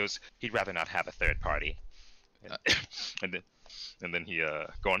translate it. She goes, "He'd rather not have a third party." And then he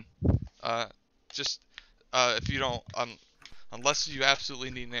go on. If you don't, unless you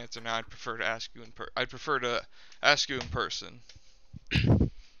absolutely need an answer now, I'd prefer to ask you in person.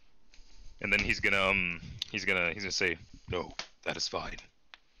 And then he's gonna say, "No, that is fine.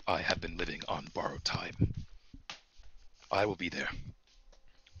 I have been living on borrowed time. I will be there."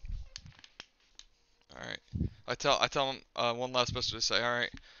 All right. I tell him one last message to say. All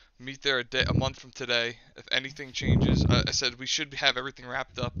right, meet there a month from today. If anything changes, I said we should have everything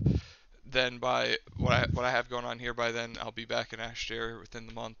wrapped up. Then by what I have going on here, by then I'll be back in Ashterra within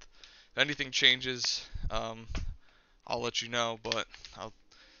the month. If anything changes, I'll let you know. But I'll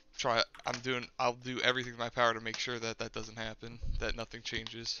do everything in my power to make sure that that doesn't happen. That nothing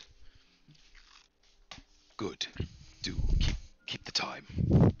changes. Good. Do keep the time.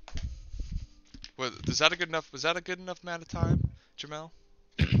 Was that a good enough amount of time, Jamel?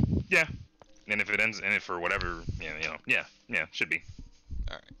 Yeah. And if it ends, and if for whatever, yeah, should be.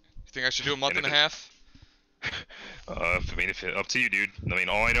 All right. You think I should do a month and a half? I mean, up to you, dude. I mean,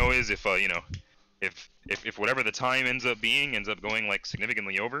 all I know is if whatever the time ends up going like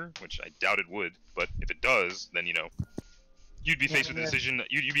significantly over, which I doubt it would, but if it does, then you'd be faced with the decision.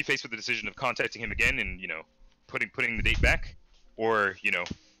 You'd be faced with the decision of contacting him again and putting the date back, or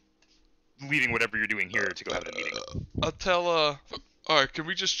leaving whatever you're doing here to go have a meeting. I'll tell. Alright, can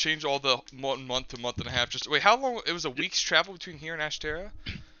we just change all the 1 month to month and a half? Just wait, how long? It was a week's travel between here and Ashterra?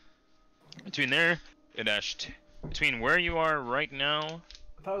 Between there and between where you are right now.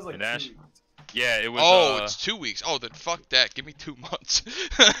 I thought it was like and 2 weeks. Yeah, it was. Oh, it's 2 weeks. Oh, then fuck that. Give me 2 months.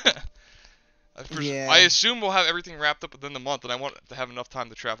 Yeah. I assume we'll have everything wrapped up within the month, and I want to have enough time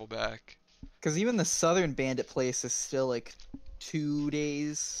to travel back. Because even the southern bandit place is still like 2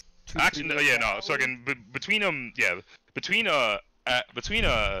 days. Actually, no, yeah, no. So again, between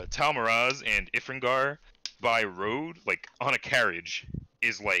Talmaraz and Ifringar by road, like on a carriage,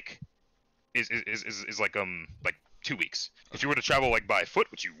 is like 2 weeks. If you were to travel like by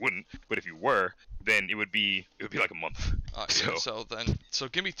foot, which you wouldn't, but if you were, then it would be like a month. So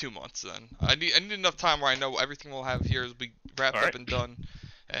give me 2 months then. I need enough time where I know everything we'll have here will be wrapped up and done,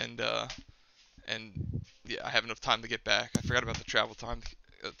 and yeah, I have enough time to get back. I forgot about the travel time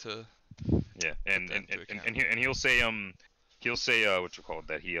to. Yeah, and he'll say what you call it,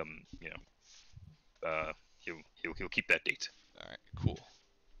 that he'll keep that date. All right, cool.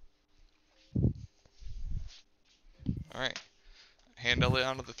 All right, hand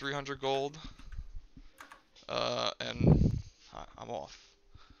Eliana the 300 gold, and I'm off.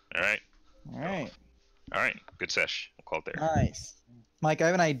 All right. All right. Good sesh. We'll call it there. Nice. Mike, I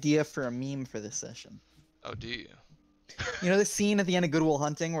have an idea for a meme for this session. Oh, do you? You know the scene at the end of Good Will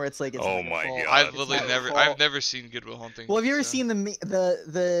Hunting where it's like it's Oh like a my fall- God. I've it's literally not a never. fall. I've never seen Good Will Hunting. Well, have you ever so- seen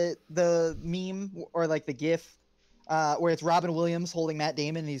the meme or like the GIF where it's Robin Williams holding Matt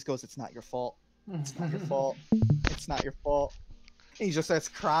Damon and he goes, "It's not your fault. It's not your fault. It's not your fault." And he just starts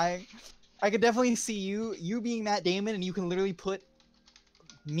crying. I could definitely see you being Matt Damon, and you can literally put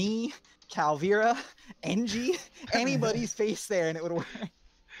me, Calvira, NG, anybody's face there, and it would work.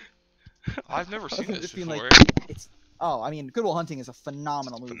 I've never seen this Just being before. like, it's. Oh, I mean, Good Will Hunting is a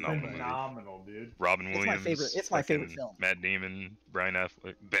phenomenal movie. Phenomenal, dude. Robin It's my Williams. favorite- it's my favorite fucking film. Matt Damon, Brian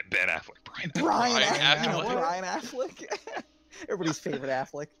Affleck, Ben Affleck, Brian. Brian Brian Affleck. You know, Affleck. Brian Affleck. Everybody's favorite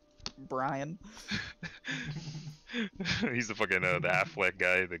Affleck. Brian. He's the fucking the Affleck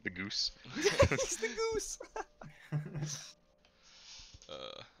guy, like the goose. He's the goose. All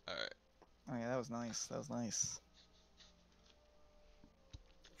right. Oh yeah, that was nice. That was nice.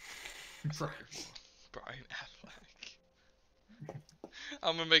 Brian Affleck.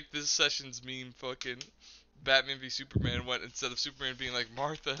 I'm gonna make this session's meme fucking Batman v Superman went, instead of Superman being like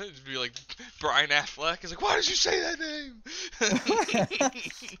Martha, it'd be like Brian Affleck. He's like, why did you say that name?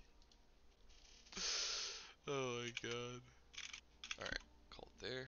 Oh my god. Alright, call it there.